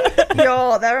no,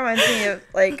 y'all! That reminds me of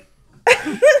like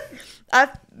I've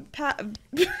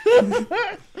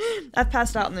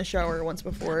passed out in the shower once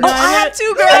before. Oh, I had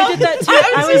to, girl. I did that too.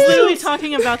 I was literally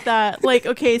talking about that. Like,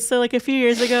 okay, so like a few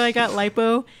years ago, I got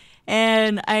lipo,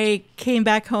 and I came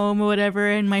back home or whatever,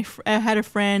 and I had a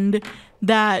friend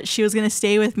that she was gonna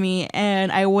stay with me,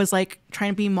 and I was like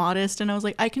trying to be modest, and I was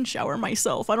like, I can shower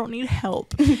myself. I don't need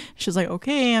help. She was like,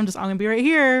 okay, I'm gonna be right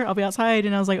here. I'll be outside,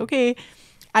 and I was like, okay.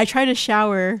 I try to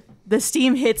shower. The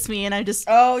steam hits me, and I just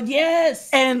yes.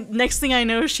 And next thing I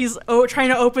know, she's trying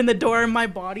to open the door, and my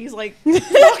body's like blocking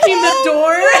the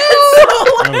door.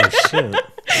 Oh shit!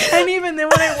 And even then,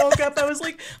 when I woke up, I was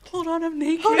like, "Hold on, I'm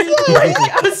naked." Like,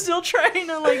 I was still trying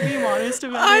to like be modest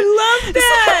about it. I love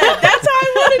that. That's how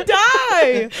I want to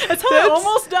die. That's how I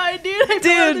almost died, dude. I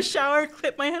fell out of the shower,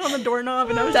 clipped my head on the doorknob,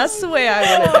 and I was. That's the way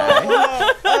I want to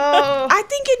die. I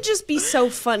think it'd just be so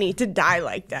funny to die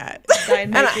like that. Die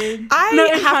naked.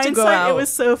 I have to go out. It was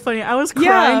so funny. I was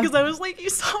crying because I was like, "You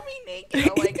saw me naked."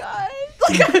 Oh my god!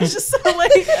 Like I was just so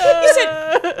like,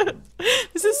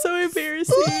 "This is so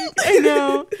embarrassing." I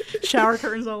know. Shower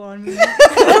curtains all on me.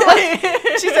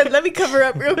 She said, "Let me cover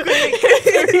up real quick."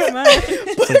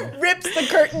 Rips the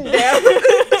curtain down.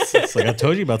 It's like I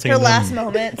told you about taking Her last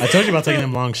moment. I told you about taking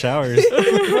them long showers.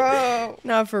 Bro.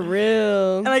 Not for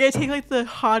real. And like I take like the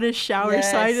hottest shower,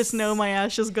 so I Yes. just know my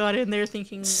ass just got in there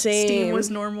thinking Same. steam was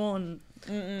normal and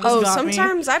Oh, got me.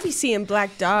 sometimes I be seeing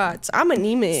black dots. I'm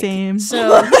anemic. Same.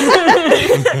 So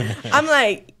I'm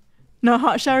like, No,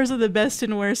 hot showers are the best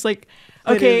and worst. Like,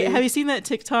 okay, Literally. have you seen that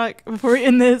TikTok before we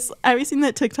end this? Have you seen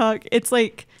that TikTok? It's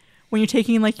like when you're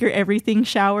taking like your everything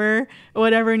shower or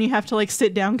whatever, and you have to like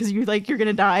sit down because you're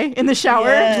gonna die in the shower.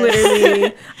 Yes.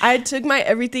 literally. I took my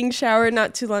everything shower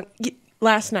not too long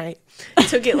last night.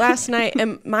 Took it last night,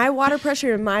 and my water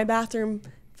pressure in my bathroom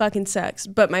fucking sucks.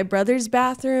 But my brother's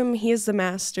bathroom, he has the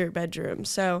master bedroom.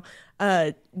 So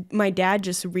my dad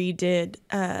just redid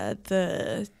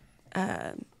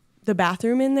the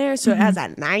bathroom in there, so it has a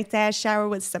nice ass shower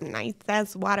with some nice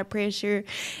ass water pressure,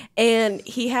 and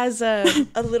he has a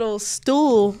little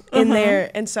stool in there,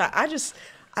 and so I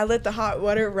let the hot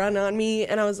water run on me,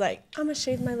 and I was like, I'm gonna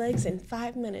shave my legs in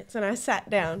 5 minutes, and I sat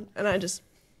down, and I just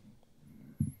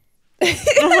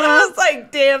I was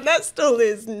like, damn, that stool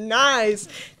is nice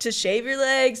to shave your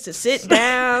legs, to sit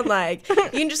down, like you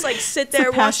can just like sit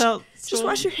there, pass out just stool.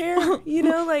 wash your hair,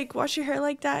 like wash your hair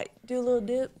like that, do a little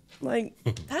dip. Like,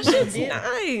 that shit's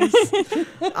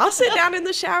nice. I'll sit down in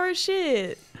the shower,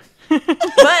 shit.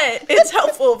 But it's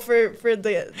helpful for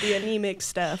the anemic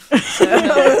stuff. So.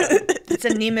 It's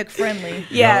anemic friendly.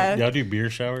 Yeah. Y'all do beer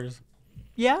showers?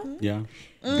 Yeah. Yeah.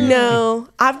 No,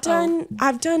 I've done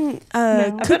I've done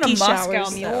cookie a Moscow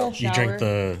showers. Mule Though. You drink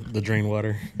the drain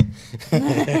water?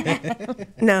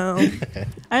 No,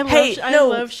 I no.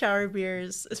 love shower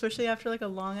beers, especially after like a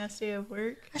long ass day of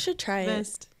work. I should try it.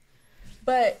 Best.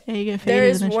 But Yeah, you get there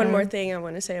faded is in the one shower. more thing I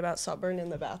want to say about Saltburn in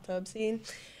the bathtub scene.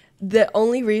 The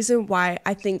only reason why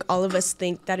I think all of us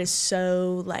think that is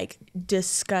so like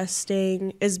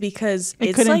disgusting is because It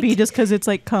it's couldn't like, be just because it's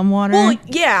like cum water. well,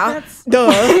 yeah, duh.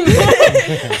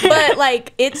 But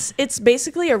like it's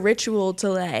basically a ritual to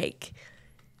like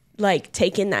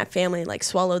take in that family, like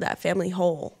swallow that family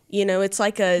whole. You know, it's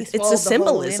like it's a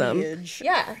symbolism.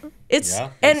 Yeah, it's Yeah,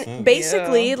 makes and sense.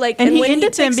 basically like and he when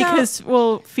ended them takes out-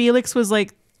 because Felix was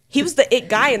like, he was the it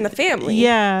guy in the family.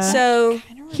 Yeah. So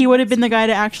he would have been the guy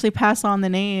to actually pass on the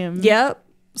name. yep.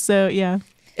 So yeah.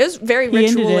 It was very He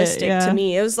ended it, ritualistic yeah. to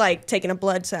me. It was like taking a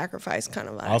blood sacrifice kind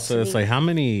of vibe. Also, to it's me. like how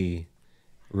many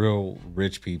real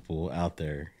rich people out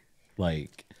there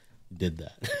like did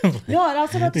that? No, I'd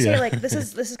also about to say Yeah. like this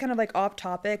is kind of like off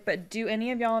topic, but do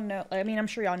any of y'all know? I mean, I'm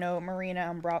sure y'all know Marina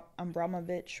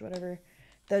Abramovic, whatever,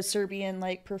 the Serbian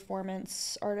like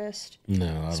performance artist. No, I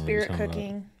don't know what Spirit you're talking about.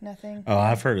 cooking, nothing. Oh,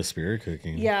 I've heard of spirit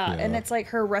cooking. Yeah, and it's like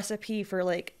her recipe for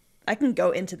like I can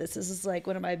go into this. This is like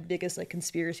one of my biggest like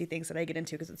conspiracy things that I get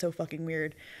into because it's so fucking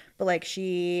weird. But like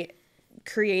she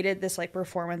created this like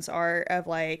performance art of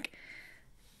like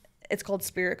it's called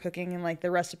spirit cooking, and like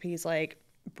the recipes like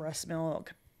breast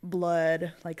milk,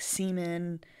 blood, like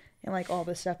semen, and like all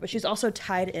this stuff. But she's also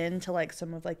tied into like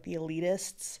some of like the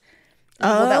elitists,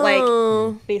 people that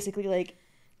like basically like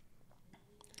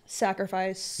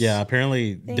sacrifice. Yeah,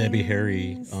 apparently Debbie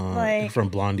Harry like- from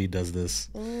Blondie does this.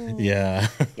 Yeah.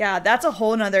 Yeah, that's a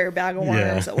whole nother bag of worms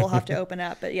Yeah. that we'll have to open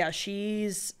up. But yeah,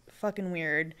 she's fucking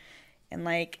weird. And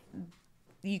like,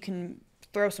 you can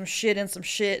throw some shit in some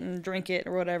shit and drink it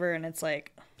or whatever. And it's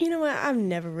like, You know what? I've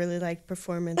never really liked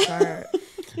performance art.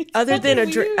 other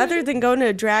than going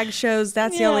to drag shows,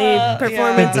 that's the only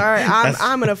performance art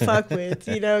I'm gonna fuck with,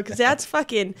 you know, because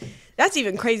that's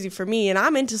even crazy for me, and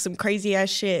I'm into some crazy ass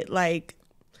shit. Like,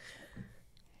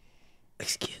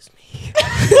 excuse me.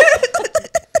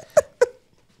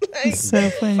 Like, so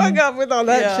funny. fuck off with all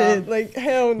that shit. Like,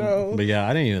 hell no. But yeah,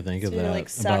 I didn't even think of that. Like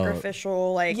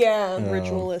sacrificial, like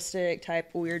ritualistic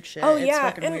type weird shit. Oh it's yeah,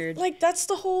 fucking and weird. like that's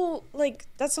the whole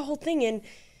thing, and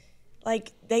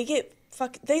like they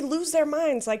lose their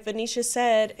minds, like Venetia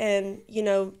said, and you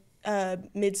know,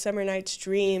 Midsummer Night's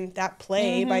Dream, that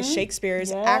play by Shakespeare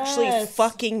is actually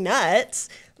fucking nuts.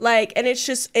 Like, and it's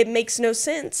just, it makes no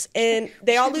sense, and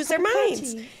they all lose their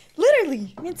minds.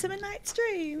 Literally. Midsummer Night's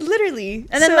Dream. Literally.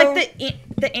 And then like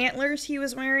the antlers he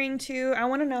was wearing too. I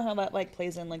want to know how that like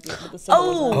plays in like with the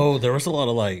symbolism. Oh, there was a lot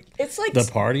of like, it's like the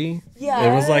party. Yeah.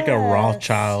 It was like a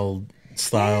Rothschild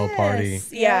style party.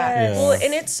 Yeah. Well,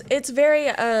 and it's very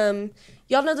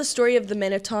y'all know the story of the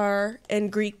Minotaur in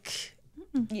Greek.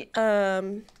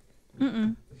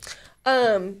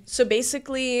 So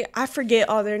basically, I forget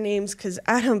all their names because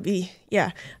I don't be,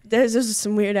 those are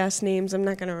some weird ass names. I'm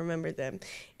not going to remember them.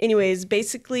 Anyways,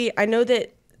 basically, I know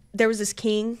that there was this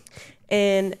king,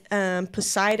 and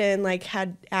Poseidon like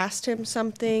had asked him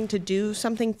something to do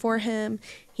something for him.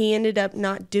 He ended up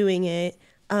not doing it.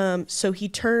 So he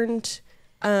turned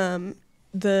the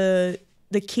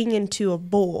king into a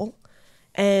bull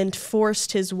and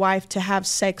forced his wife to have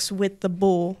sex with the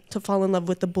bull, to fall in love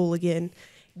with the bull again.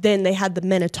 Then they had the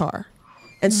Minotaur.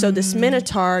 And so this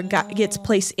Minotaur gets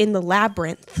placed in the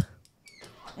labyrinth.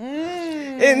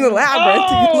 In the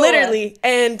labyrinth, literally.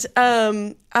 And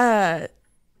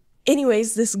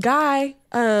anyways, this guy,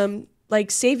 like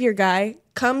savior guy,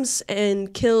 comes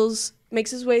and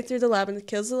makes his way through the labyrinth,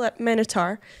 kills the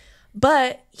Minotaur.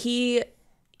 But he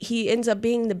ends up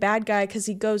being the bad guy because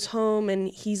he goes home and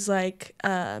he's like...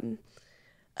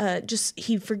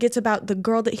 he forgets about the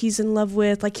girl that he's in love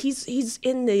with. Like he's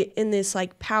in this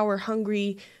like power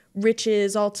hungry,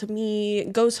 riches all to me,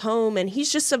 goes home and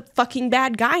he's just a fucking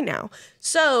bad guy now.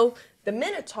 So the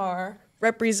Minotaur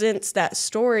represents that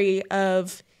story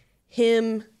of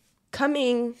him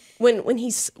coming when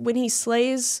he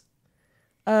slays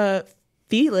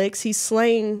Felix, he's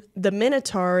slaying the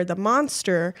Minotaur, the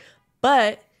monster,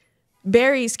 but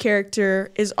Barry's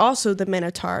character is also the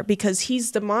Minotaur because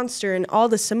he's the monster, and all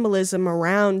the symbolism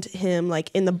around him,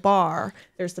 like in the bar,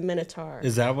 there's the Minotaur.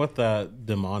 Is that what that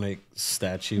demonic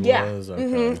statue was? Okay.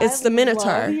 Mm-hmm. It's the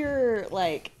Minotaur. Love your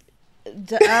like.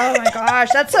 Oh my gosh,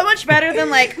 that's so much better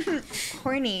than like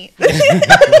horny. No,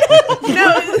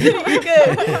 you're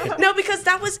good. No, because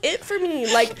that was it for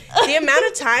me. Like the amount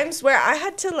of times where I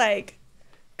had to like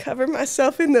cover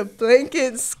myself in the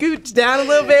blanket, scooch down a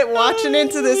little bit, watching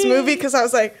into this movie because I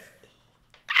was like,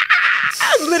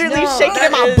 literally shaking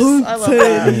in my boots. I love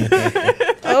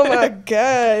that. Oh my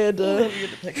god!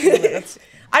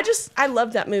 I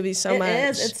love that movie so much.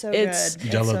 It's so good.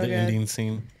 Did y'all love the ending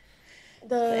scene?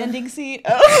 The ending scene.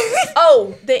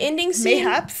 Oh, the ending scene.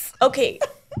 Mayhaps. Okay.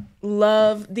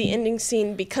 Love the ending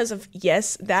scene because of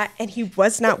that, and he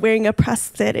was not wearing a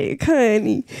prosthetic,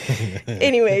 honey.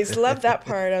 Anyways, love that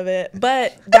part of it.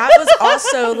 But that was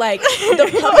also like the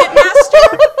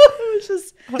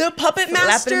puppet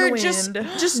master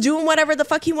just doing whatever the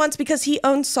fuck he wants because he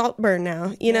owns Saltburn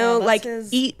now. You know, like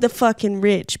eat the fucking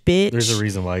rich, bitch. There's a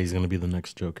reason why he's gonna be the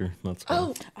next Joker. That's why.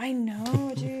 Oh, I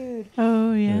know, dude.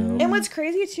 Oh yeah. And what's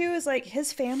crazy too is like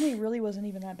his family really wasn't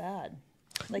even that bad.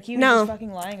 Like he was just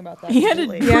fucking lying about that. He had a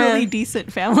really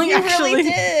decent family, actually. He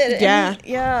really did. Yeah.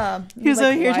 Yeah. He was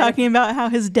over here talking about how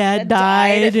his dad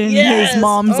died and his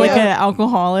mom's like an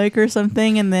alcoholic or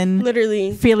something, and then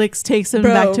literally Felix takes him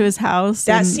back to his house.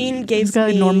 That scene gave he's got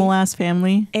me a normal ass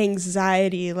family.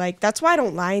 Anxiety. Like that's why I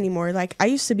don't lie anymore. Like I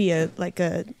used to be a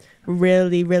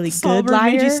really good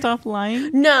liar. Made you stop lying?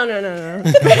 No. No,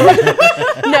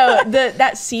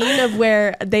 that scene of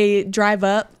where they drive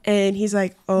up and he's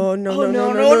like, oh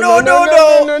no.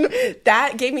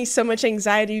 That gave me so much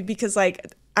anxiety because like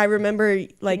I remember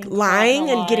like lying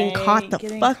and getting caught the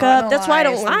fuck up. That's why I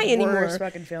don't lie anymore.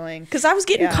 Fucking feeling. Because I was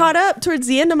getting caught up towards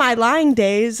the end of my lying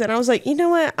days, and I was like, you know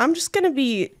what? I'm just gonna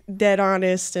be dead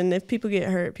honest, and if people get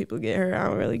hurt, people get hurt. I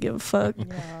don't really give a fuck.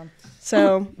 Yeah.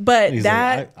 So, but he's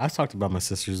that like, I've talked about my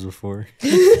sisters before.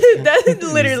 That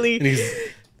literally.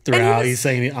 He's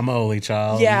saying I'm an only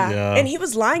child. Yeah, and he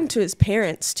was lying to his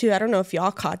parents too. I don't know if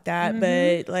y'all caught that,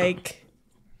 but like,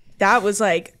 that was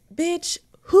like, bitch,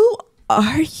 who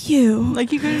are you?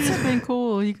 Like you could have just been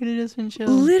cool. You could have just been chill.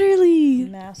 Literally,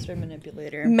 Master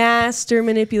manipulator. Master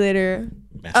debater.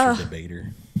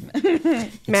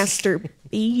 Master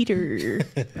Feeder.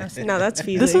 No, that's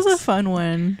Felix. This was a fun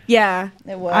one. Yeah.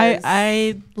 It was.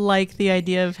 I like the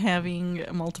idea of having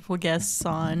multiple guests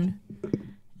on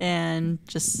and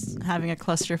just having a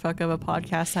clusterfuck of a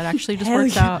podcast that actually just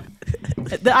works out.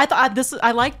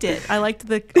 I liked it. I liked all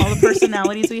the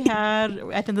personalities we had.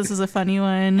 I think this is a funny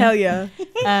one. Hell yeah.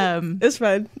 It's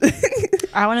fun.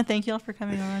 I want to thank y'all for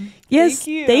coming on. Yes.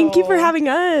 Thank you for having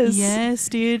us. Yes,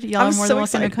 dude. Y'all are more so than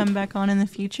welcome to excited. come back on in the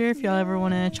future if y'all ever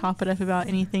want to chop it up about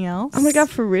anything else. Oh my God,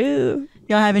 for real.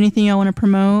 Y'all have anything y'all want to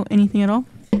promote? Anything at all?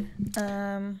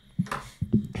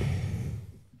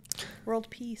 World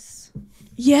peace.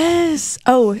 Yes.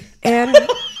 Oh, and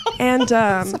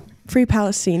Free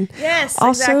Palestine. Yes,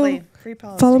 Also, exactly. Free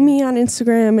Palestine. Follow me on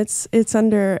Instagram. It's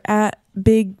under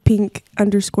 @bigpink_pp.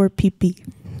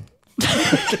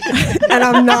 And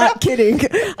I'm not kidding.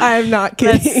 I am not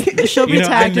kidding. She'll be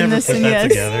tagged in this, and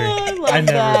yes. I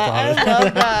never thought of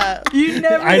love that. You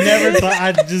never. I never thought.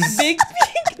 I just. Big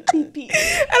pink PP.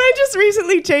 And I just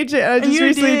recently changed it. I just You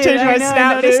recently did. changed I my know, I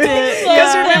snap noticed name. it.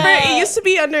 Because Yeah. remember, it used to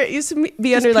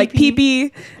be under like PP.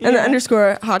 PP and the Yeah.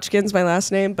 underscore Hodgkins, my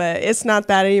last name, but it's not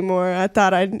that anymore. I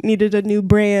thought I needed a new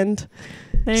brand.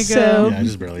 There you So- go. Yeah, I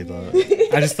just barely thought.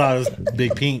 I just thought it was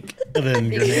Big Pink, and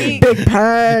then your name. Big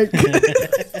pack.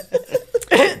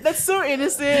 That's so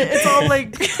innocent. It's all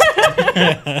like.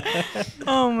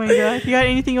 Oh my god! You got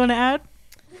anything you want to add,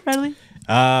 Bradley?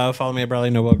 Follow me at Bradley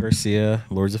Noel Garcia,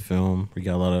 Lords of Film. We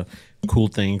got a lot of cool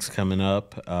things coming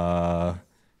up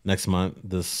next month.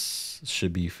 This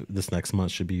next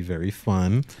month should be very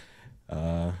fun,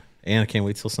 and I can't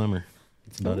wait till summer.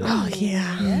 That's about it. Oh,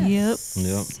 yeah. Yep.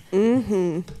 Yep.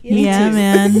 Mm-hmm. Yeah,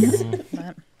 man.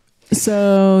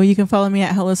 So you can follow me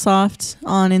at HellaSoft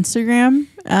on Instagram.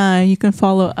 You can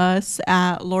follow us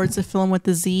at Lords of Film with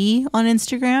the Z on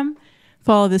Instagram.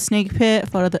 Follow the Snake Pit.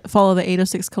 Follow the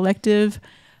 806 Collective.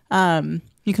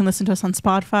 You can listen to us on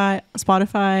Spotify,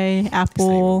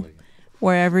 Apple,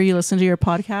 wherever you listen to your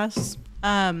podcasts.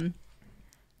 By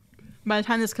the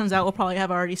time this comes out, we'll probably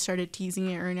have already started teasing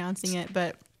it or announcing it,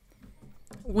 but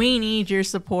we need your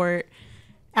support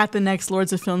at the next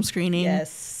Lords of Film screening.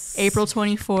 Yes. April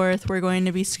 24th, we're going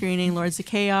to be screening Lords of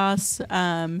Chaos.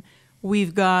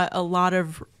 We've got a lot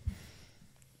of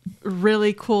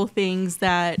really cool things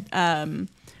that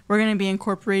we're going to be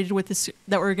incorporated with this.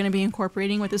 That we're going to be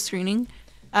incorporating with the screening.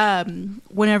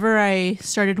 Whenever we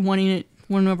started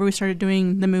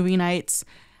doing the movie nights,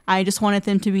 I just wanted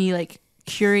them to be like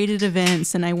curated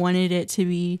events, and I wanted it to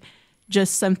be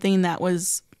just something that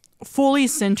was fully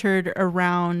centered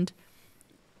around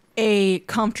a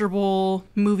comfortable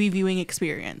movie viewing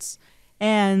experience.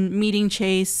 And meeting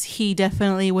Chase, he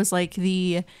definitely was like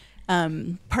the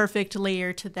perfect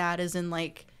layer to that, as in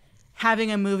like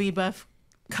having a movie buff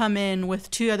come in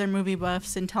with two other movie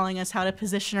buffs and telling us how to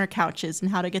position our couches and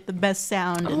how to get the best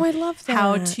sound. Oh, I love that.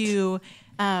 How to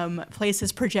place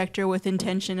his projector with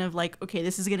intention of like, okay,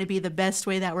 this is going to be the best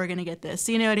way that we're going to get this.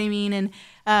 You know what I mean?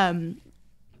 And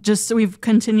just so we've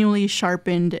continually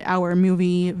sharpened our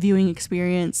movie viewing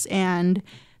experience, and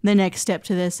the next step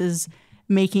to this is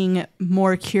making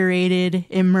more curated,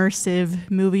 immersive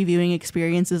movie viewing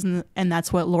experiences, and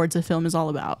that's what Lords of Film is all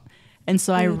about. And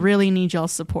so I really need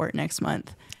y'all's support next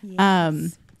month.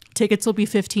 Yes. Tickets will be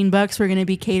 $15. We're going to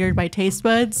be catered by Taste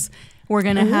Buds. We're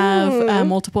going to have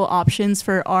multiple options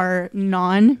for our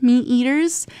non-meat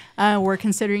eaters. We're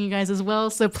considering you guys as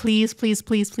well. So please, please,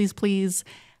 please, please, please,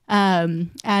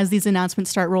 as these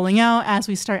announcements start rolling out, as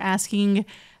we start asking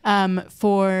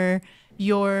for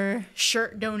your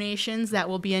shirt donations that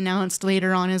will be announced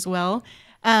later on as well.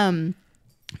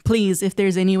 Please, if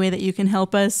there's any way that you can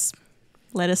help us,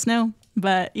 let us know.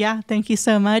 But yeah, thank you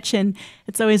so much. And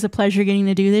it's always a pleasure getting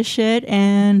to do this shit.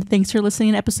 And thanks for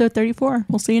listening to episode 34.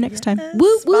 We'll see you next time.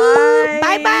 Woo woo. Bye.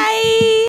 Bye-bye.